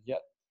reality. And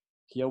yet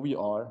here we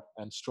are,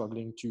 and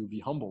struggling to be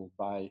humbled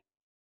by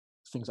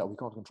things that we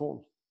can't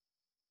control.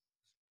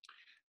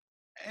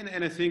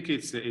 And I think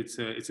it's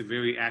a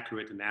very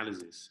accurate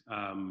analysis.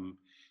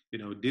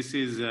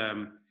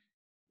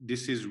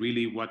 This is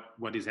really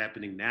what is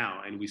happening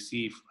now, and we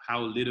see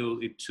how little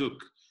it took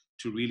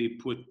to really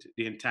put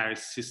the entire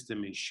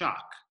system in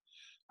shock.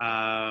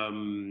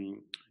 And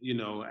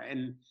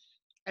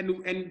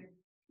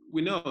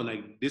we know,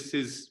 like,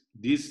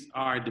 these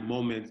are the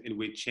moments in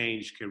which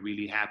change can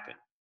really happen.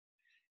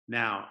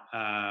 Now,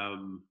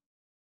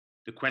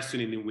 the question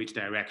in which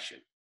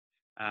direction,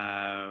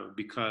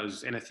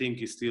 because, and I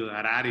think it's still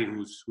Harari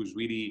who's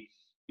really,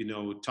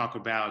 talk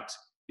about,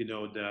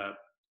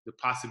 the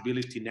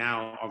possibility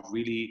now of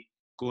really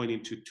going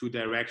into two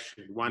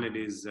directions. One, it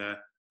is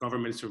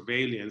government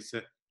surveillance,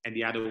 and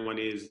the other one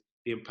is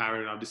the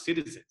empowering of the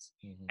citizens.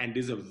 Mm-hmm. And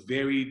there's a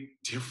very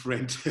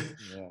different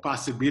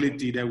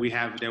possibility that we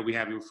have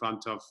in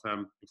front of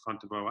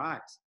our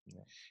eyes.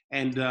 Yeah.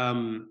 And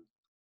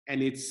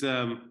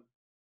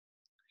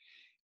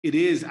it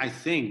is, I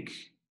think,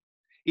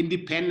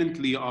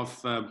 independently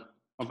of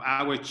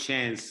our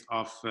chance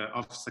of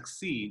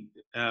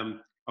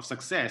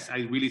success, I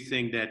really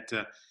think that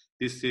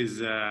this is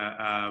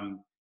the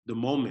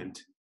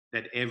moment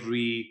that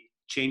every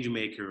change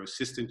maker or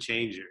system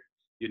changer,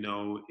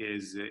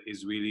 is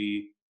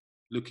really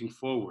looking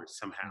forward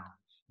somehow.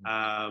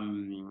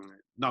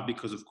 Not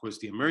because, of course,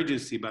 the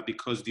emergency, but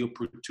because the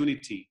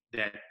opportunity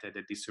that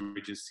this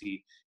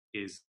emergency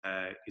is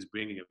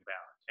bringing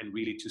about, and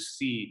really to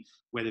see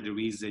whether there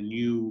is a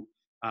new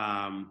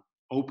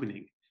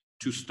opening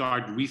to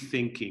start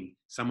rethinking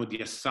some of the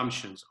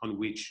assumptions on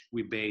which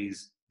we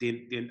base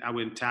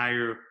our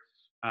entire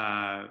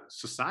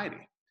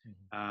society.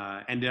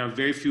 Mm-hmm. And there are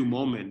very few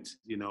moments,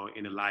 in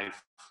a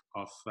life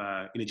of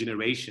in a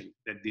generation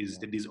that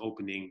this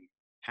opening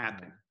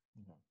happen.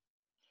 Mm-hmm.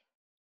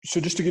 So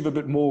just to give a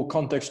bit more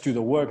context to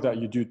the work that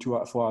you do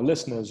for our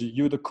listeners,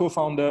 you're the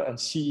co-founder and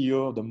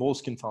CEO of the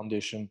Moleskine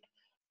Foundation.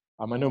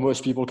 I know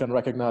most people can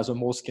recognize a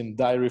Moleskine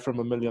Diary from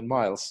a Million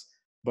Miles,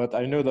 but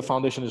I know the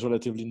foundation is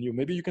relatively new.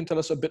 Maybe you can tell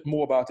us a bit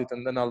more about it,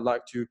 and then I'd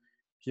like to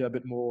hear a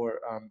bit more.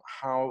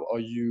 How are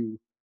you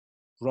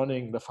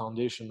running the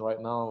foundation right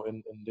now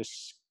in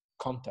this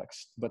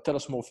context? But tell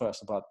us more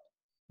first about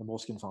the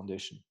Moleskine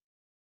Foundation.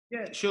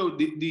 Yeah, sure.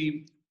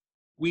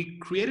 We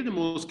created the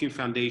Moleskine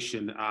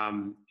Foundation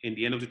in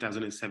the end of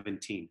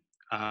 2017.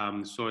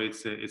 So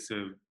it's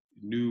a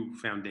new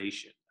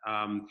foundation.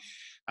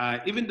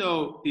 Even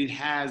though it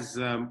has,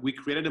 we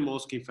created the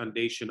Moleskine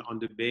Foundation on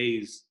the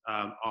base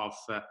of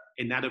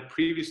another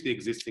previously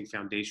existing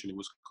foundation. It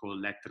was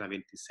called Lettera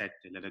 27,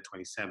 Letter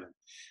 27,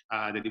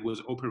 that it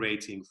was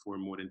operating for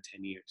more than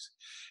 10 years.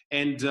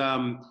 And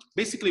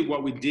basically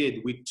what we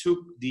did, we took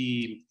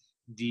the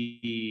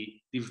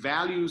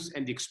values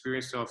and the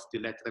experience of the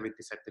Lettera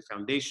 27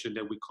 Foundation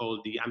that we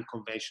call the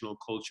Unconventional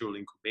Cultural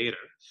Incubator,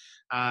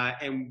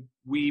 and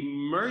we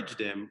merged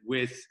them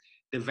with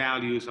the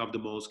values of the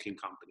Moleskine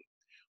Company.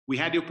 We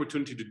had the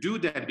opportunity to do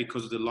that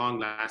because of the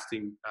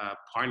long-lasting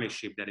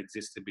partnership that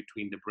existed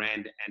between the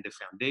brand and the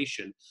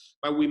foundation,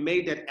 but we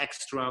made that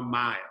extra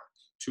mile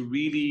to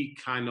really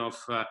kind of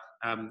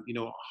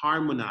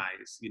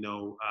harmonize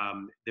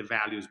the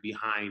values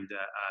behind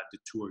the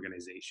two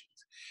organizations.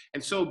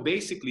 And so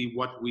basically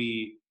what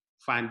we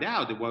find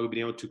out and what we've been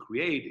able to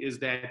create is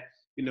that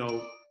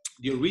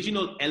the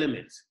original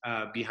elements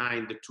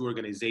behind the two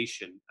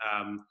organizations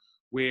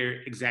were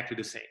exactly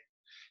the same.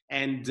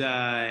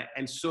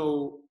 And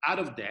so out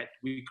of that,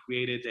 we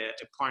created a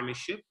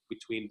partnership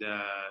between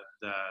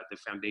the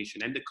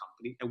foundation and the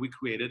company, and we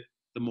created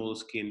the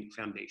Moleskine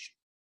Foundation.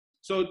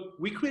 So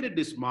we created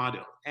this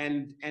model,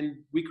 and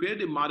we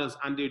created the models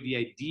under the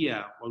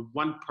idea of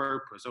one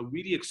purpose of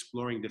really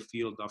exploring the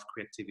field of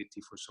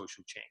creativity for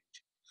social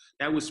change.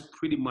 That was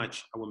pretty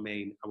much our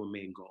main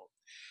goal.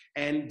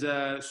 And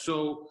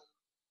so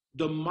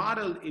the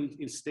model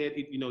instead,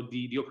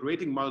 the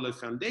operating model of the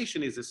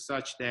foundation is as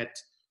such that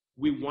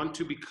we want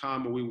to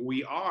become,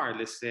 we are,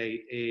 let's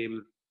say,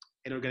 an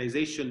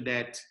organization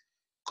that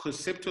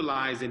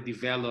conceptualized and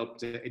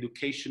developed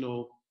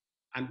educational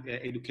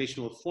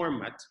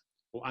format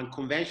or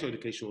unconventional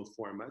educational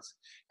formats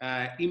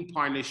in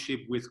partnership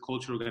with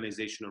cultural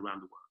organizations around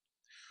the world,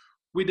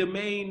 with the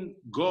main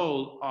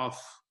goal of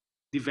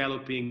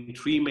developing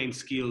three main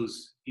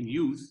skills in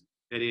youth,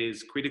 that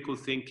is critical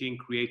thinking,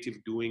 creative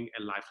doing,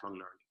 and lifelong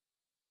learning.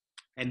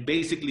 And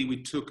basically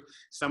we took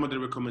some of the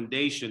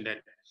recommendation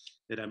that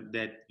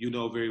you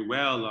know very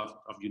well of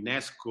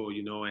UNESCO,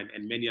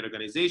 and many other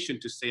organizations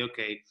to say,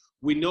 okay,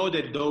 we know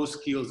that those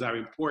skills are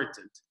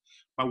important,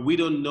 but we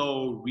don't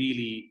know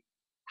really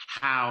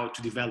how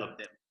to develop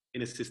them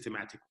in a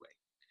systematic way.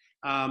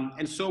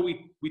 And so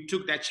we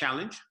took that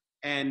challenge,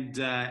 and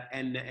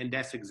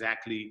that's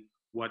exactly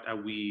what are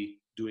we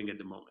doing at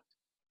the moment.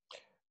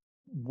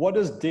 What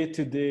does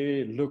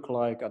day-to-day look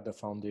like at the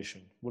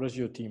foundation? What does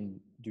your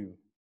team do?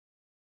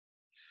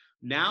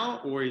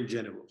 Now or in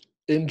general?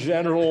 In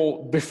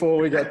general, before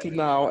we get to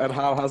now, and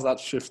how has that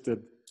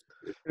shifted?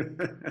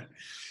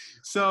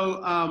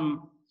 So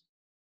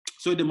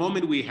at the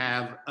moment we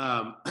have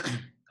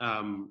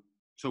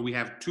so we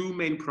have two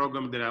main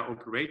programs that are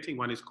operating.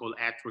 One is called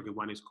Artwork and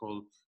one is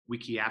called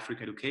Wiki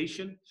Africa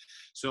Education.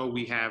 So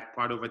we have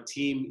part of a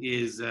team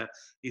is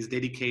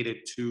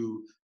dedicated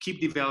to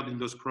keep developing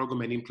those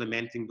programs and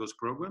implementing those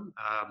programs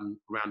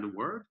around the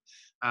world,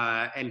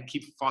 and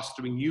keep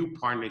fostering new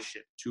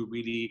partnership to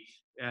really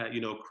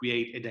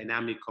create a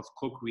dynamic of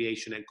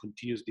co-creation and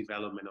continuous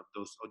development of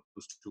those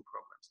two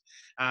programs.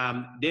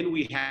 Then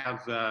we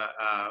have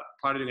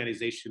part of the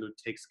organization who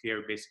takes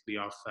care basically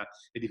of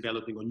the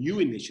developing of new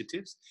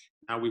initiatives.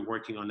 Now we're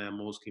working on a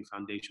Moleskine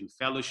Foundation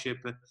Fellowship,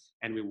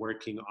 and we're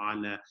working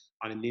on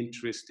an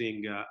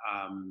interesting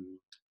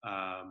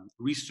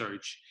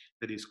research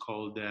that is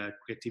called the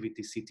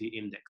Creativity City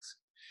Index.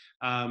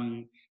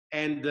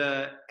 And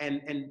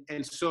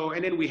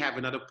then we have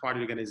another part of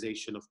the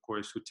organization, of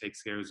course, who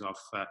takes care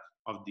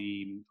of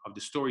the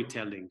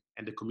storytelling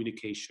and the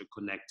communication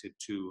connected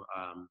to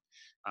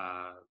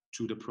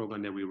the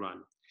program that we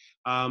run.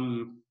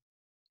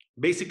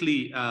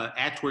 Basically,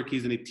 Artwork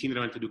is an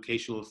itinerant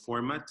educational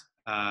format.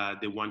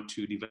 They want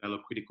to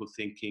develop critical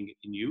thinking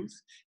in youth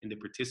and the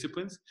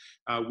participants.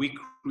 We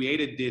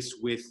created this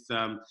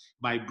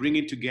by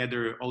bringing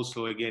together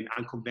also, again,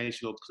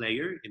 unconventional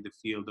player in the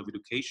field of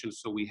education.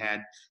 So we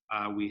have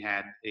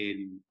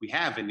an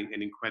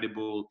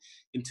incredible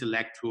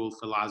intellectual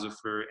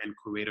philosopher and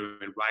curator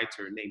and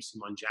writer named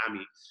Simon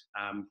Jami,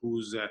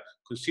 who's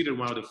considered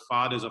one of the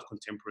fathers of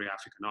contemporary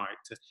African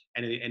art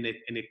and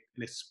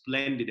a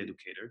splendid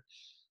educator.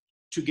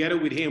 Together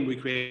with him, we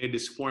created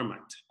this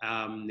format,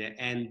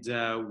 and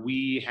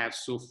we have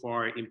so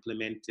far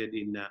implemented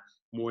in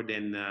more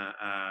than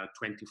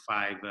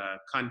 25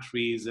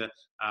 countries,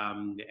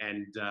 and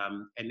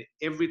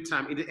every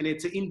time, and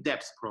it's an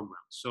in-depth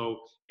program. So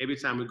every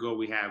time we go,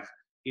 we have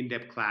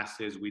in-depth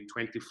classes with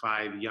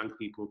 25 young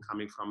people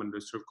coming from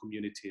underserved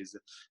communities.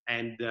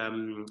 And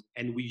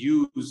we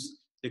use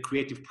the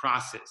creative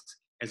process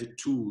as a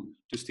tool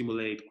to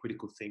stimulate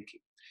critical thinking.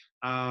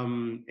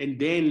 And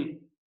then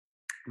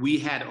we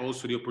had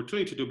also the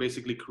opportunity to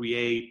basically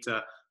create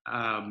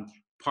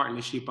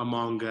partnership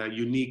among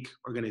unique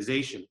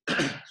organizations.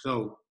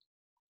 So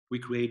we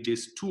create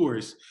these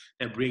tours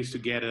that brings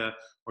together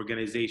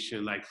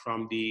organization like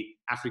from the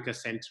Africa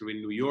Center in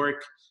New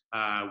York,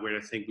 where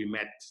I think we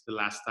met the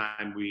last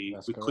time we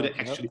couldn't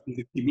actually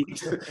physically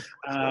meet,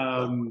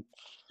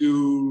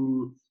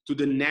 to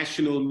the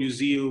National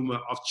Museum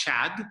of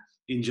Chad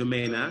in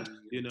N'Djamena,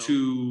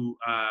 to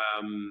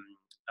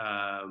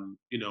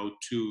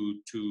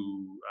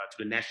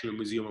the National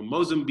Museum of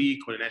Mozambique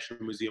or the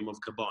National Museum of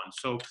Gabon.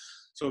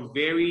 So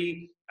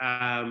very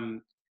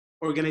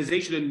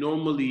organization and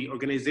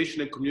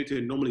community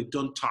that normally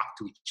don't talk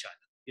to each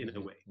other in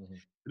a way. Mm-hmm.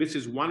 This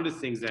is one of the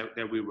things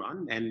that we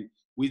run, and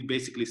we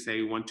basically say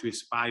we want to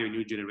inspire a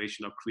new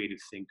generation of creative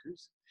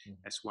thinkers.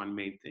 Mm-hmm. That's one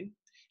main thing.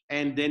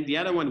 And then the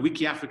other one,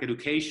 Wiki Africa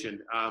Education,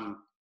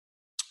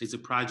 is a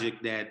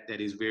project that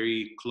is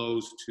very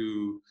close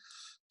to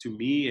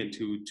me and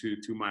to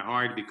my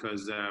heart,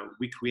 because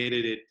we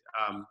created it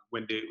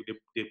when the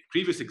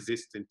previous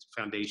existent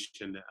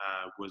foundation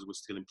was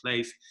still in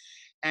place,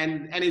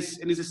 and it's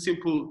a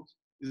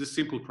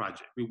simple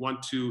project. We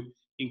want to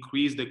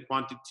increase the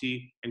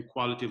quantity and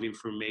quality of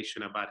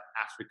information about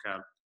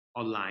Africa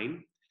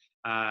online,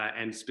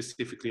 and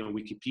specifically on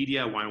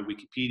Wikipedia. Why on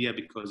Wikipedia?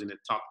 Because in the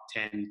top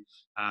 10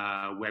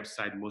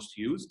 website most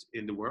used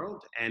in the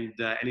world, and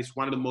it's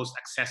one of the most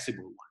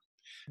accessible ones.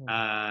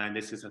 And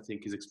this is, I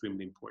think, is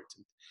extremely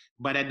important.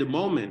 But at the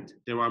moment,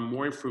 there are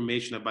more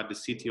information about the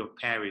city of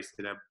Paris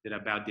than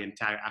about the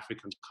entire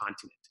African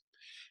continent.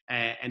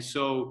 And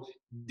so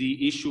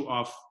the issue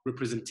of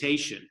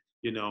representation,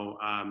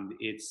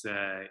 it's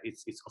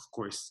of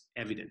course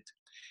evident.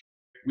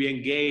 We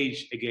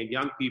engage, again,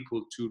 young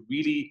people to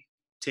really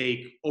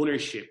take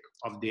ownership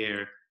of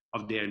their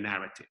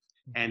narrative,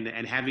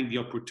 and having the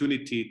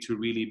opportunity to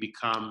really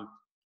become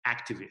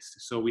activists.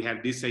 So we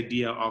have this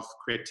idea of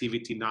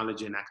creativity,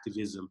 knowledge, and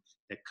activism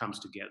that comes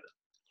together.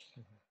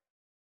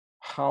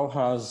 How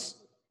has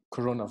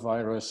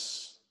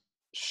coronavirus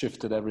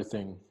shifted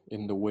everything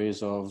in the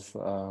ways of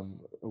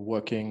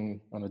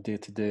working on a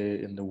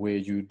day-to-day, in the way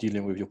you're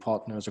dealing with your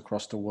partners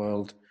across the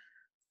world?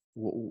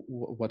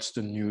 What's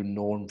the new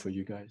norm for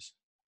you guys?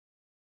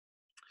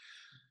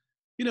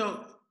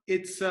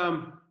 It's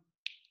on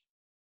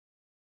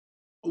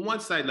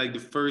one side, like the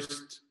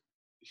first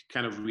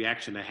kind of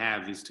reaction I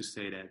have is to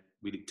say that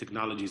really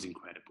technology is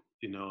incredible.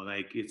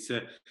 It's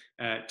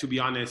to be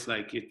honest,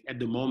 at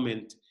the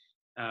moment,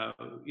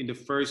 in the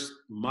first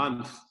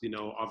month,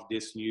 of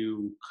this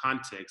new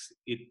context,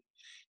 it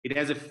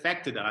has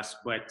affected us,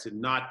 but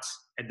not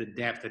at the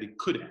depth that it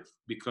could have,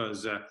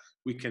 because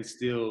we can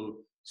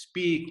still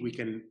speak. We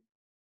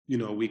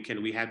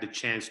had the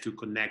chance to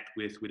connect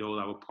with all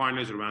our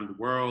partners around the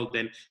world,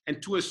 and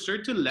to a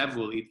certain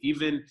level, it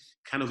even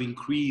kind of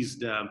increased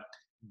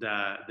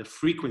the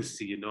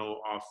frequency,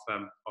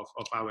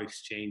 of our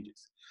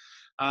exchanges.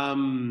 I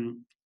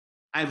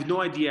have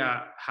no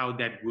idea how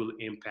that will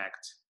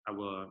impact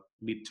our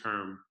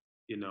midterm,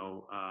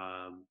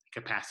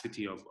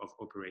 capacity of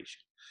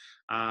operation,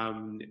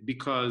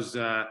 because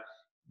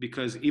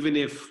even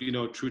if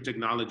through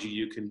technology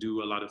you can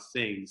do a lot of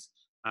things,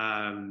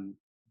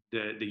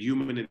 the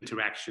human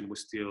interaction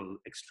was still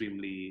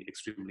extremely,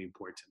 extremely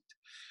important.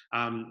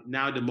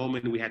 Now, at the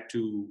moment, we had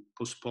to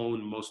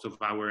postpone most of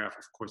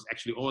course,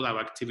 actually all our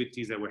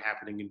activities that were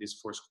happening in this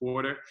first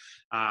quarter.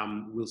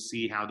 We'll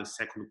see how the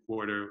second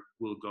quarter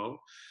will go.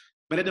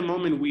 But at the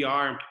moment, we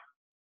are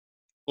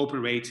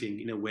operating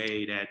in a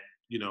way that,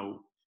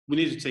 we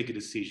need to take a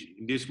decision.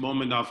 In this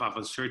moment of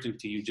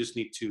uncertainty, you just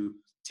need to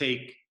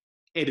take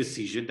a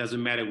decision,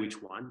 doesn't matter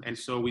which one. And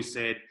so we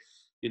said,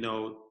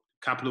 a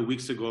couple of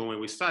weeks ago when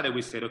we started,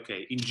 we said,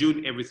 okay, in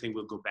June, everything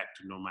will go back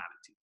to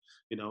normality.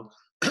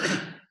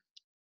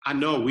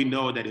 We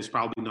know that it's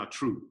probably not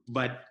true,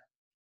 but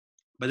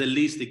at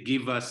least it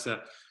gives us,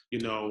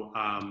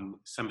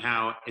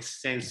 somehow a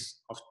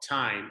sense of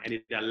time, and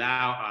it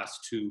allow us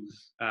to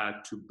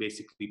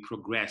basically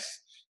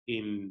progress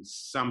in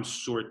some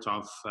sort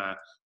of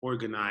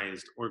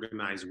organized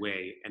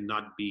way, and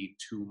not be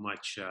too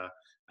much,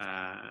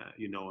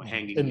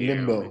 hanging in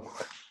limbo.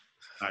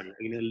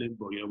 In a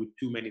limbo, with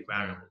too many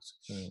variables.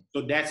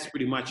 So that's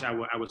pretty much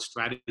our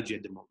strategy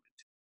at the moment.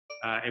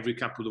 Every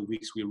couple of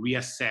weeks, we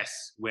reassess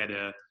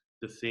whether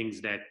the things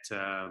that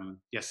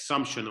the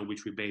assumption on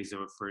which we base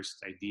our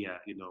first idea,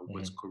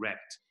 was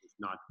correct. If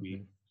not,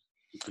 we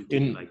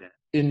continue like that.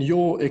 In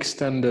your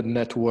extended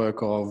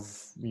network of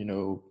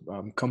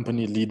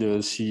company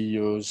leaders,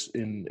 CEOs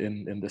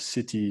in the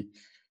city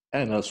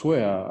and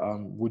elsewhere,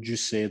 would you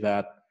say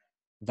that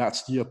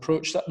that's the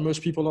approach that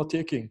most people are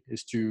taking,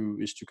 is to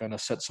kind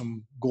of set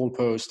some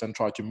goalpost and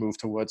try to move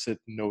towards it,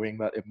 knowing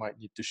that it might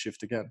need to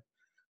shift again?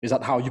 Is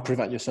that how you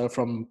prevent yourself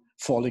from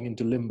falling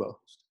into limbo?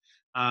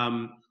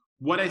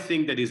 what I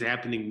think that is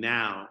happening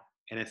now,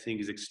 and I think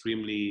is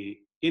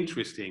extremely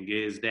interesting,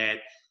 is that,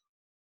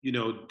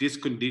 this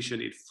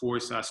condition, it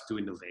forced us to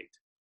innovate.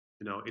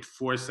 It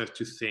forced us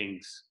to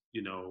things,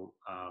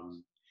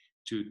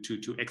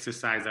 to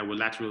exercise our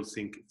lateral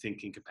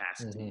thinking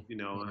capacity,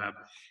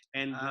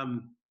 and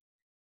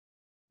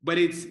but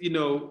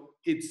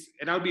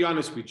and I'll be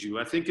honest with you,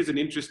 I think it's an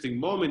interesting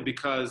moment,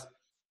 because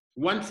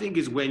one thing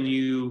is when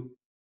you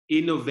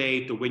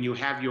innovate, or when you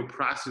have your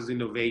process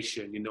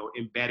innovation,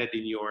 embedded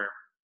in your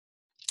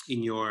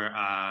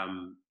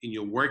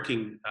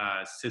working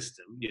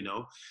system,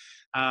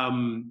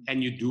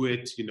 and you do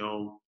it,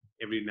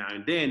 every now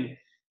and then,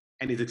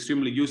 and it's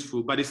extremely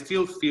useful, but it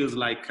still feels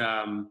like,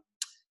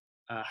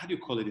 how do you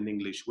call it in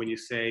English? When you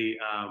say,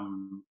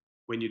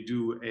 when you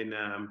do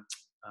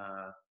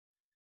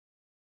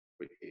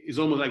it's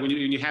almost like when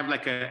you have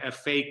like a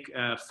fake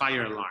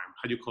fire alarm.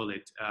 How do you call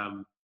it?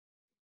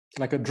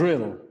 Like a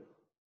drill.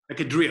 Like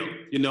a drill,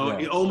 Yeah.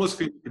 It almost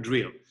feels like a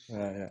drill.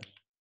 Yeah.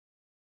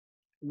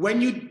 When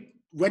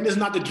there's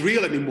not the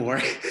drill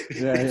anymore,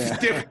 it's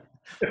different.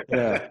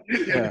 Yeah.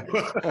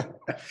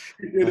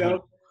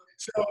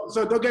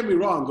 So don't get me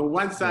wrong. On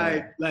one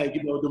side,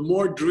 the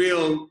more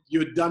drill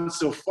you've done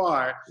so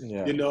far,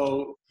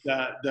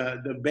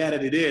 the better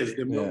it is,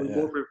 the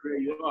more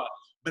prepared you are.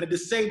 But at the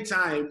same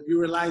time, you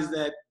realize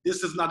that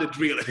this is not a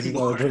drill anymore. This is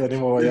not a drill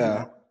anymore,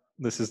 yeah.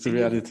 This is the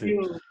reality.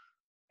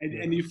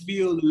 And you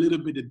feel a little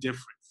bit of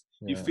difference.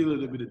 You feel a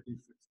little bit of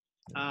difference.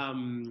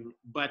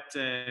 But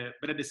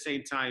at the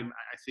same time,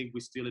 I think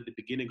we're still at the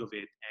beginning of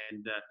it,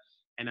 and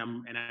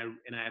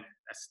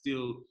I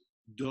still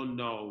don't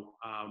know.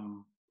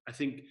 I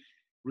think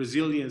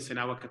resilience and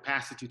our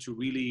capacity to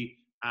really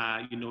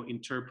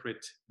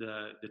interpret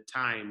the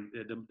time,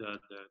 the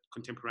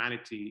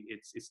contemporaneity,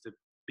 it's the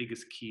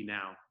biggest key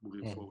now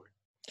moving forward.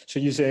 So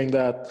you're saying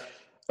that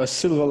a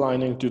silver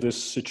lining to this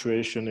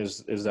situation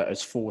is that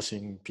it's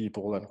forcing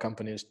people and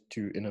companies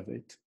to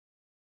innovate?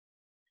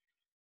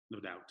 No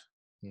doubt.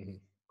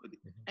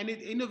 And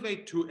it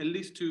innovate to at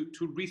least to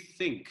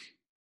rethink,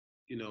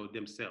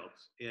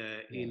 themselves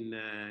in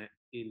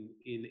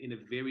a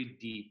very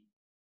deep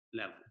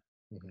level.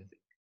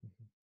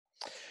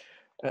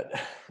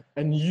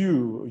 And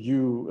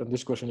you, and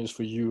this question is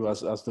for you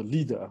as the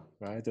leader,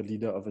 right? The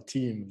leader of a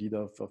team,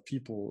 leader of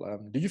people.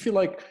 Do you feel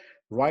like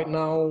right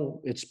now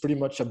it's pretty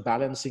much a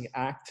balancing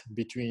act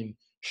between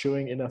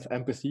showing enough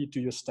empathy to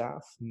your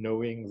staff,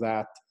 knowing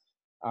that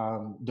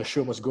the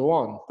show must go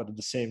on, but at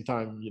the same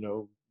time,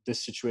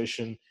 this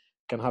situation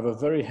can have a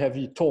very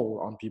heavy toll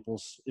on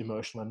people's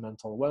emotional and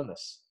mental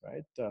wellness,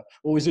 right?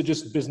 Or is it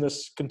just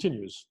business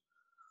continues?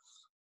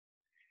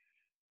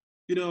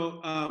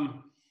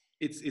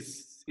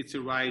 It's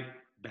a right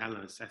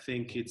balance. I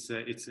think it's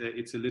a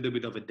little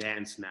bit of a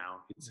dance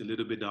now. It's a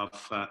little bit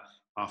of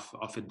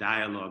a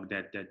dialogue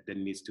that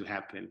needs to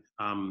happen.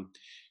 On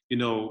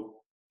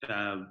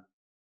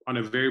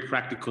a very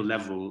practical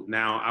level,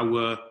 now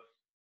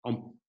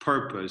on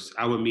purpose,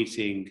 our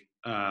meeting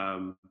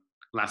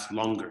lasts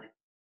longer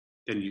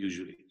than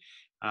usually,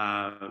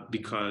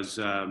 because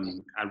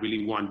I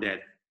really want that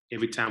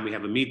every time we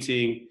have a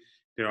meeting,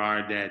 there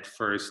are that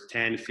first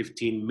 10,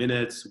 15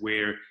 minutes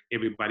where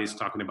everybody's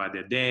talking about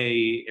their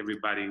day,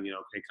 everybody, a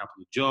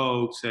couple of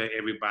jokes,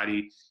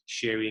 everybody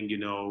sharing,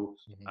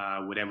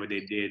 whatever they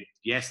did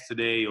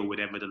yesterday or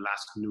whatever the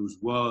last news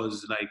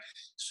was.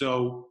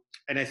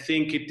 And I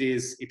think it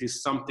is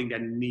something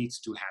that needs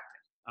to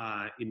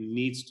happen. You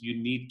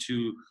need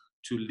to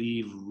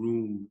leave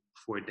room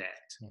for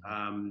that.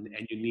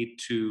 And you need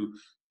to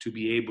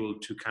be able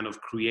to kind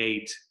of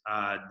create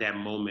that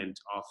moment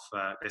of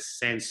the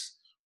sense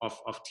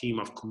of team,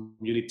 of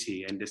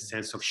community, and the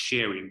sense of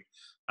sharing,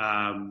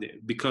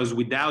 because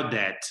without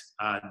that,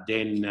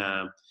 then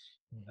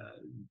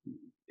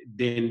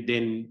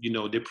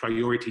the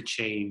priority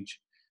change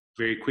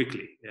very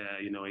quickly.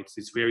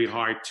 It's very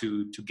hard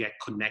to get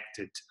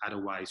connected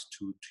otherwise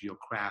to your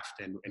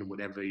craft and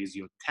whatever is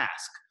your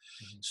task.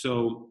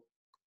 So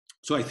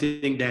I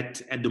think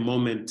that at the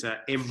moment,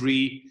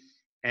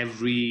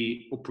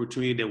 every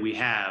opportunity that we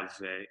have,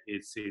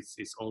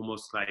 it's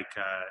almost like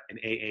an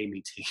AA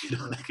meeting,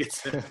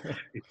 it's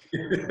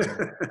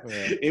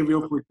every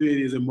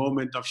opportunity is a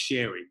moment of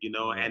sharing,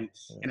 and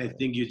I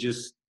think you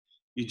just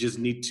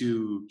need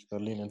to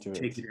lean into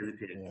take it as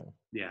it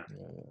is.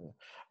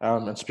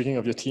 And speaking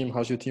of your team,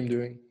 how's your team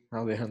doing?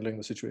 How are they handling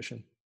the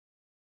situation?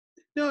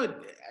 No,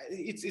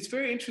 it's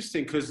very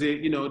interesting because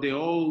they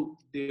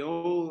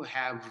all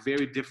have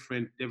very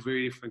different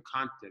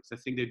contexts. I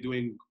think they're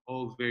doing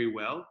all very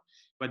well,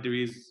 but there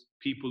is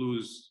people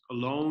who's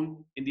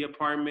alone in the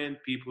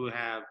apartment, people who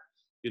have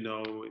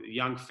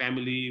young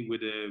family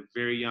with a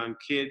very young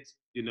kid,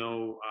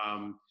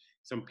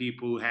 some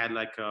people had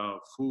like a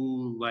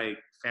full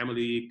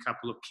family,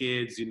 couple of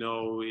kids, in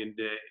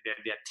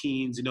their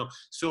teens,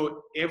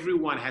 So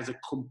everyone has a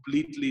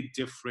completely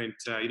different,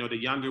 the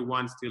younger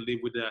ones still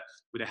live with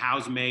the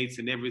housemates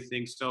and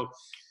everything. So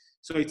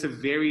there's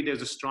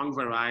a strong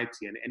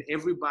variety, and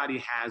everybody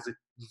has a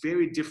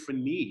very different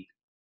need.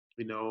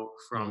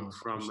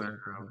 Absolutely.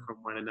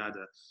 one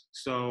another.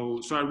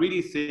 So I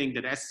really think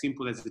that, as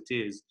simple as it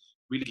is,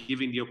 really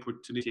giving the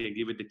opportunity and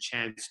giving the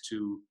chance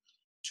to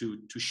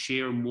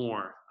share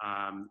more,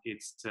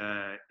 it's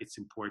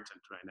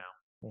important right now.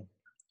 Mm.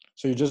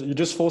 So you're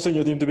just forcing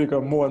your team to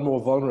become more and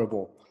more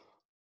vulnerable.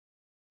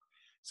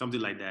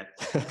 Something like that.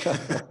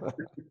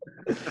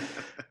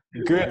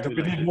 Good.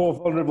 We need more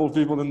vulnerable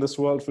people in this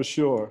world for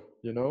sure.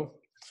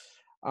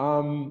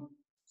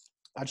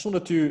 I just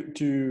wanted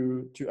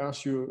to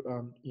ask you,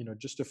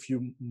 just a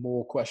few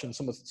more questions.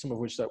 Some of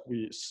which that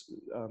we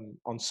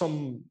on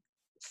some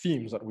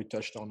themes that we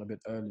touched on a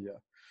bit earlier.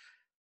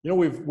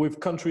 With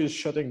countries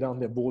shutting down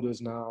their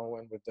borders now,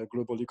 and with the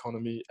global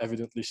economy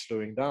evidently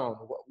slowing down,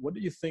 what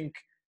do you think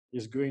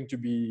is going to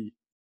be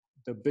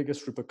the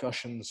biggest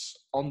repercussions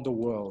on the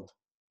world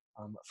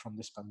from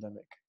this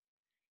pandemic?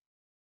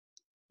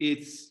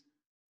 It's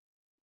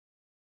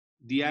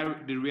the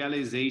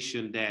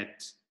realization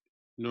that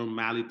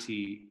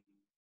normality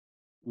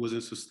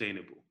wasn't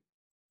sustainable,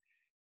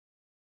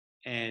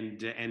 and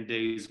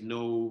there's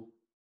no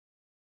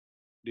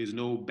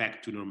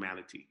back to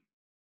normality,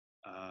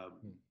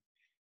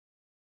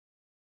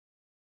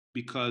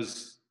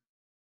 because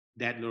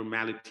that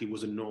normality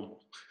wasn't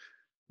normal.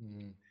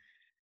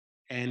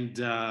 And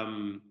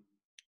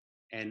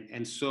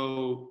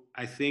so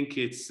I think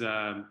it's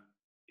a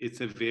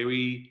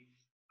very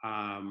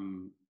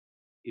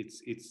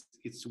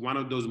it's one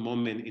of those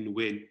moments in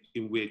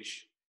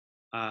which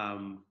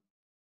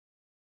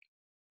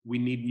we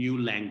need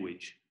new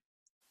language.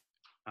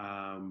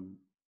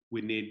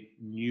 We need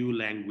new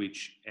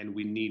language, and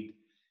we need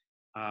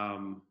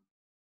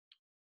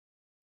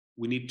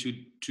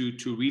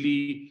to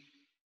really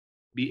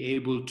be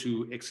able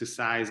to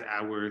exercise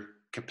our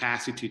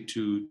capacity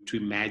to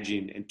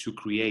imagine and to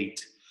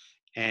create.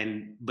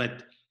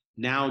 But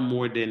now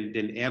more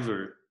than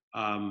ever,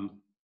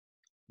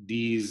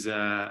 these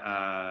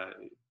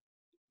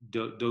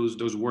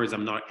those words are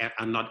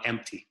not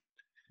empty.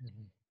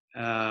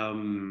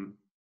 And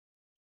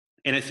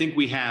I think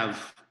we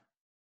have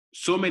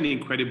so many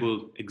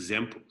incredible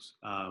examples,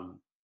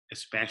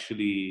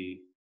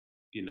 especially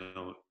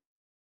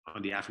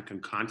on the African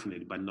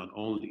continent, but not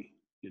only,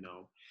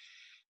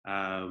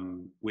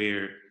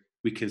 where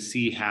we can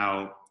see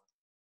how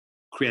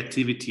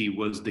creativity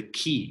was the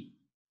key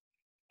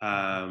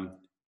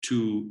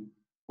to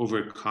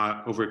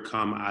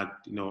overcome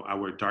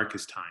our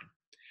darkest time.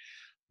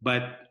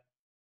 But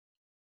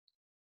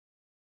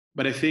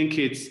I think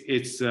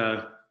it's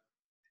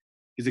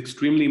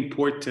extremely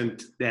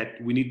important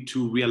that we need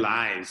to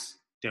realize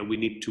that we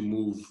need to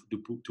move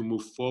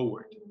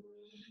forward.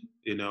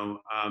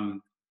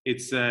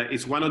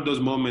 It's one of those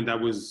moments that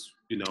was,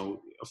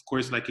 of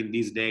course, like in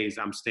these days,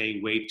 I'm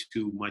staying way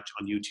too much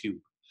on YouTube,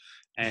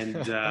 and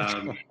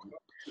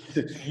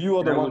you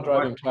are the one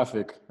driving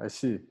traffic. I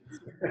see.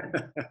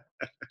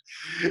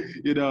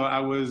 I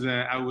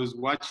was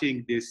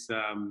watching this.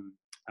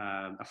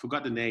 I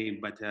forgot the name,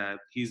 but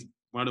he's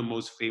one of the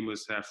most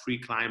famous free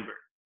climber,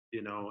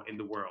 in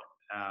the world,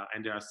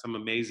 and there are some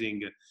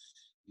amazing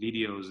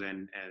videos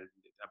and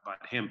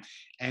about him,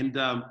 and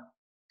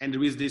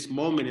there is this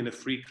moment in a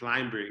free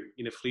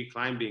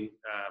climbing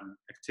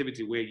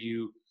activity where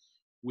you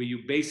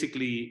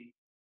basically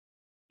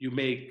you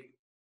make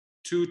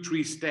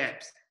 2-3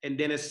 steps, and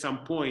then at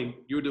some point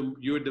you're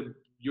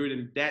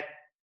in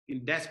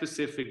that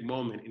specific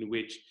moment in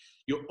which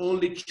your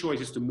only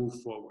choice is to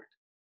move forward.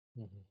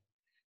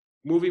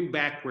 Moving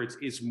backwards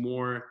is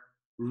more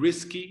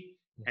risky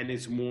and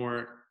it's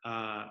more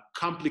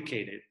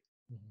complicated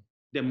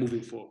than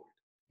moving forward.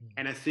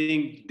 And I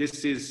think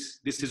this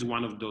is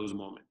one of those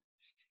moments.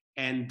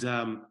 And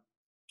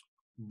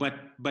but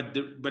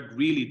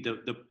really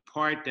the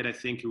part that I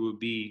think it will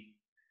be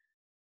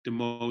the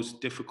most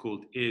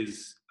difficult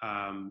is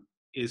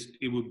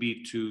it would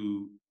be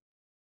to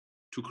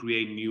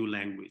create new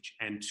language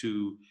and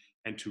to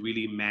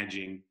really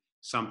imagine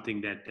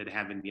something that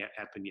haven't yet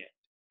happened yet.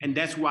 And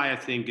that's why I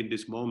think in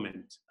this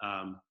moment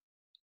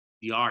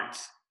the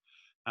arts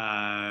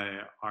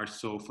are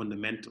so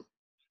fundamental,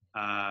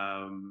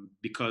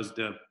 because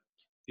the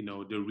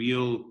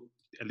real,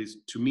 at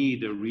least to me,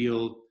 the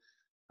real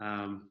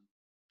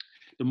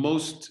the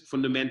most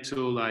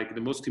fundamental, like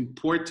the most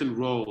important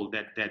role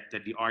that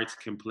the arts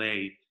can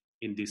play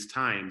in these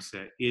times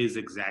is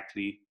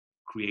exactly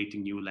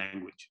creating new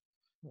language,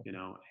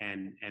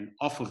 and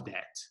off of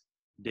that,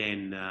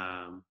 then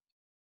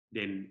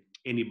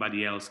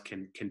anybody else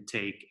can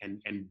take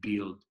and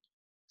build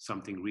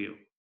something real.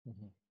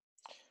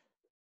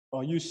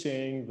 Are you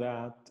saying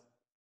that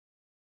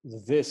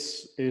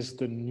this is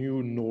the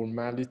new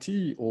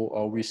normality, or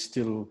are we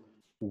still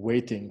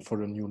waiting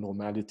for a new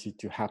normality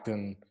to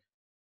happen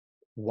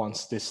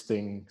once this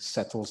thing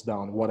settles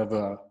down,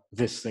 whatever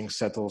this thing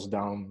settles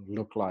down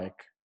look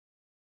like?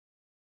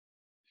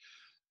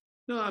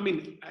 No, I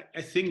mean,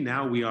 I think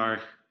now we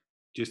are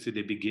just at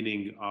the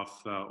beginning of,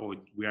 or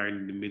we are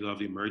in the middle of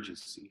the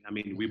emergency. I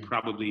mean, we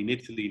probably in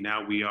Italy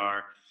now we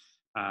are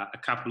a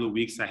couple of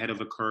weeks ahead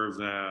of a curve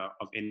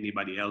of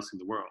anybody else in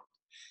the world.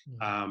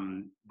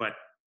 But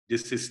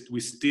we're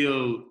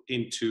still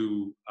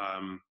into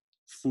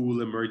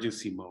full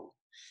emergency mode,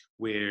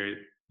 where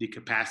the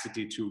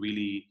capacity to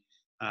really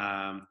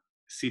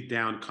sit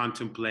down,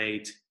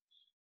 contemplate,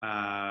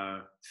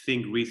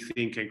 think,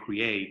 rethink, and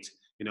create,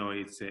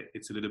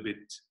 it's a little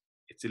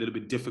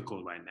bit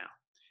difficult right now.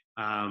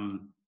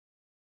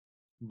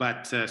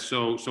 But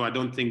so I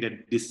don't think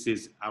that this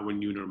is our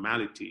new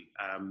normality.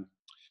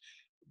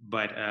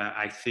 But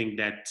I think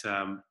that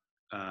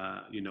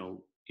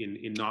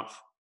in not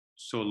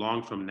so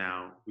long from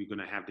now, we're going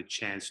to have the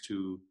chance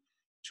to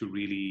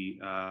really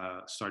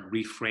start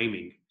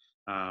reframing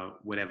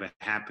whatever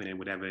happened and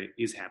whatever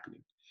is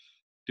happening.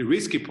 The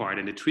risky part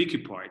and the tricky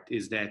part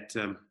is that,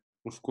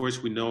 of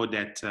course, we know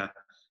that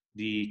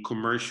the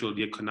commercial,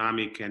 the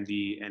economic, and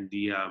the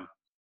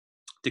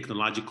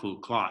technological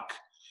clock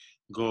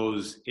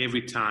goes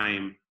every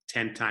time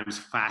 10 times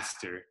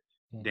faster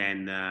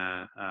than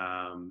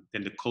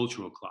the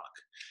cultural clock,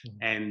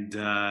 and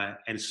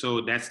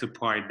so that's the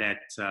part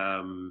that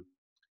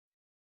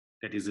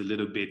is a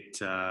little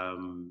bit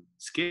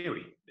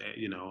scary,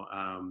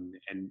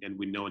 and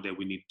we know that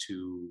we need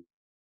to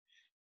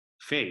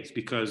face,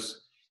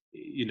 because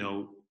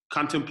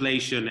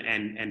contemplation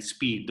and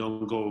speed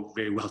don't go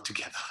very well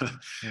together.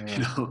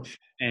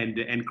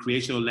 And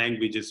creational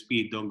language and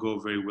speed don't go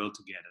very well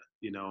together.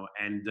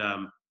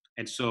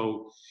 And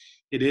so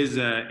it is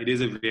a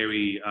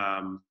very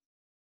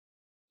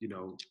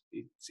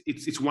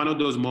it's one of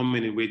those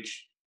moments in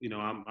which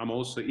I'm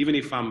also, even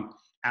if I'm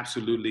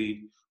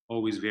absolutely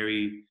always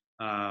very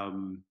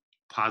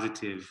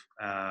positive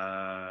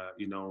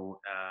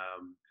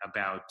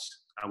about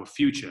our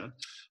future,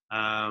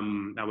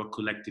 our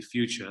collective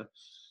future,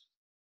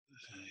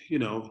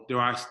 there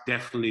are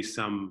definitely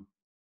some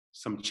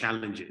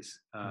challenges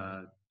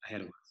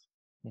ahead of us.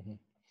 Mm-hmm.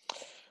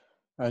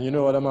 And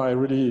Adama, I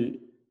really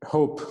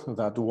hope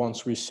that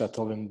once we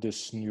settle in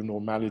this new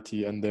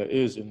normality, and there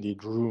is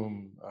indeed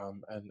room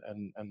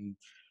and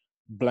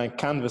blank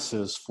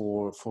canvases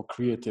for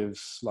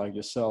creatives like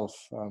yourself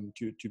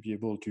to be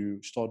able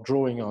to start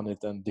drawing on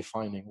it and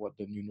defining what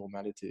the new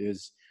normality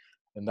is,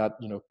 and that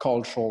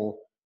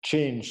cultural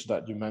change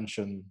that you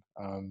mentioned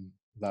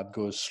that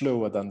goes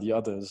slower than the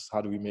others,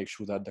 how do we make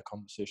sure that the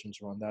conversations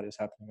around that is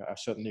happening? I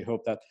certainly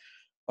hope that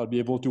I'll be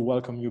able to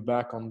welcome you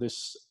back on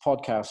this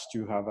podcast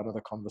to have another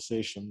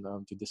conversation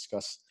to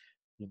discuss,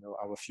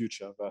 our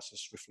future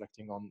versus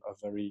reflecting on a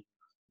very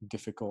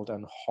difficult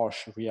and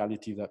harsh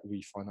reality that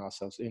we find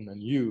ourselves in,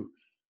 and you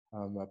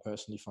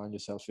personally find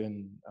yourself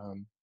in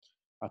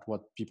at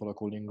what people are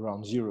calling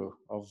ground zero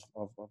of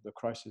the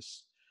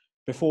crisis.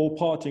 Before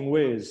parting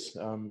ways,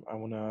 I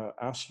want to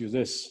ask you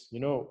this.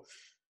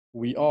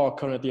 We are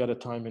currently at a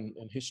time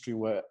in history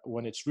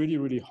when it's really,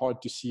 really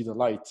hard to see the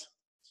light.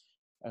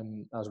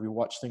 And as we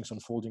watch things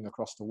unfolding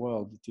across the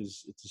world, it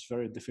is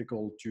very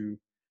difficult to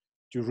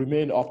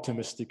remain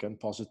optimistic and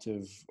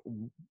positive.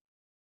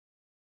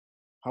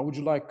 How would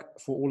you like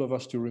for all of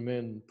us to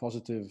remain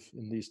positive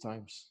in these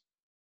times?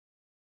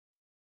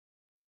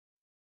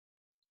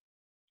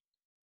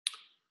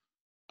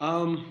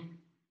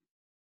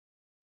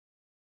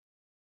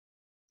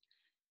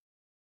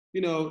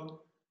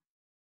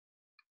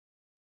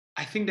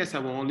 I think that's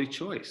our only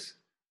choice.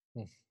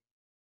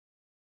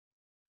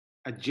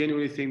 I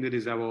genuinely think that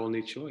is our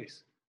only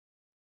choice.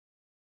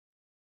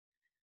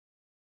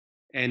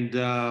 And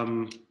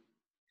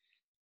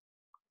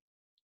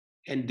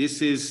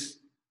this is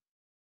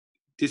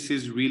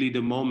really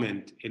the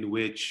moment in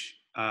which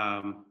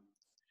a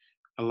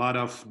lot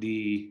of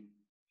the,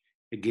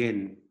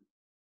 again,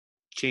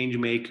 change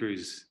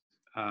makers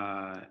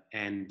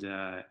and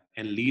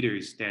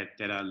leaders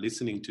that are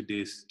listening to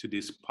this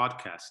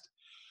podcast,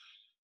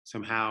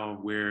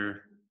 somehow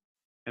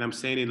and I'm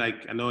saying it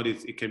like, I know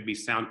it can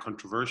sound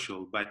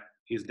controversial, but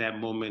is that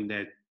moment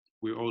that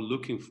we're all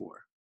looking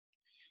for,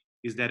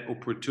 is that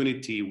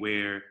opportunity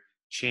where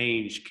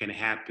change can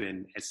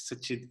happen at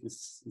such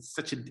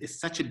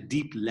a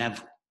deep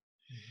level,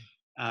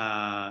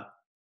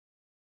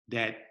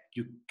 that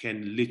you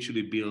can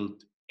literally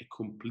build a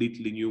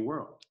completely new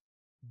world.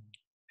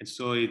 And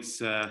so it's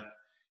a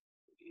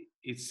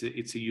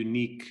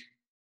unique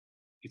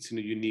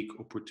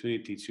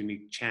opportunity, it's a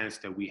unique chance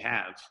that we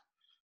have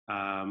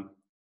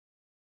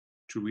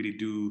to really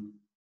do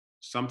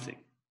something.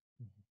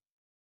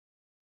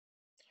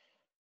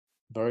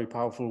 Very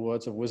powerful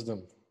words of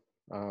wisdom.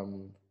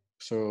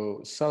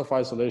 So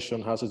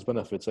self-isolation has its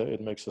benefits.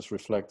 It makes us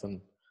reflect and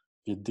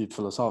be deep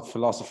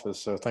philosophers.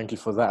 So thank you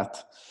for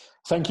that.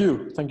 Thank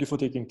you for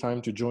taking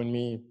time to join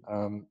me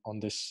on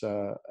this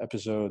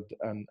episode,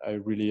 and I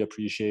really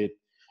appreciate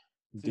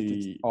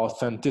the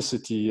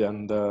authenticity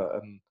and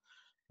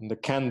the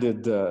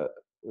candid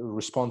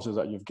responses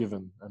that you've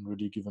given, and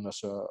really given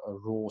us a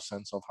raw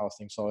sense of how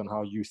things are and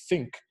how you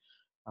think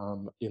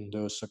in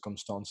those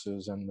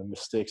circumstances, and the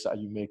mistakes that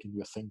you make in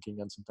your thinking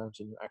and sometimes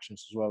in your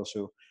actions as well.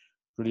 So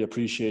really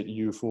appreciate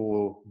you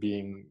for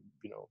being,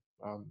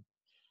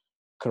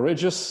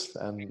 courageous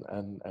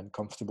and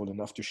comfortable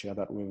enough to share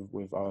that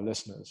with our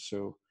listeners.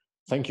 So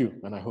Thank you,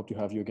 and I hope to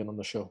have you again on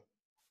the show.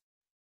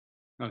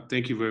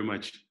 Thank you very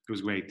much. It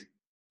was great.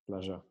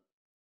 Pleasure.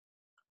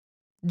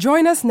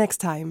 Join us next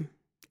time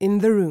in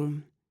the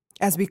room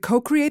as we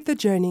co-create the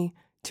journey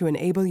to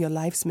enable your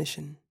life's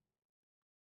mission.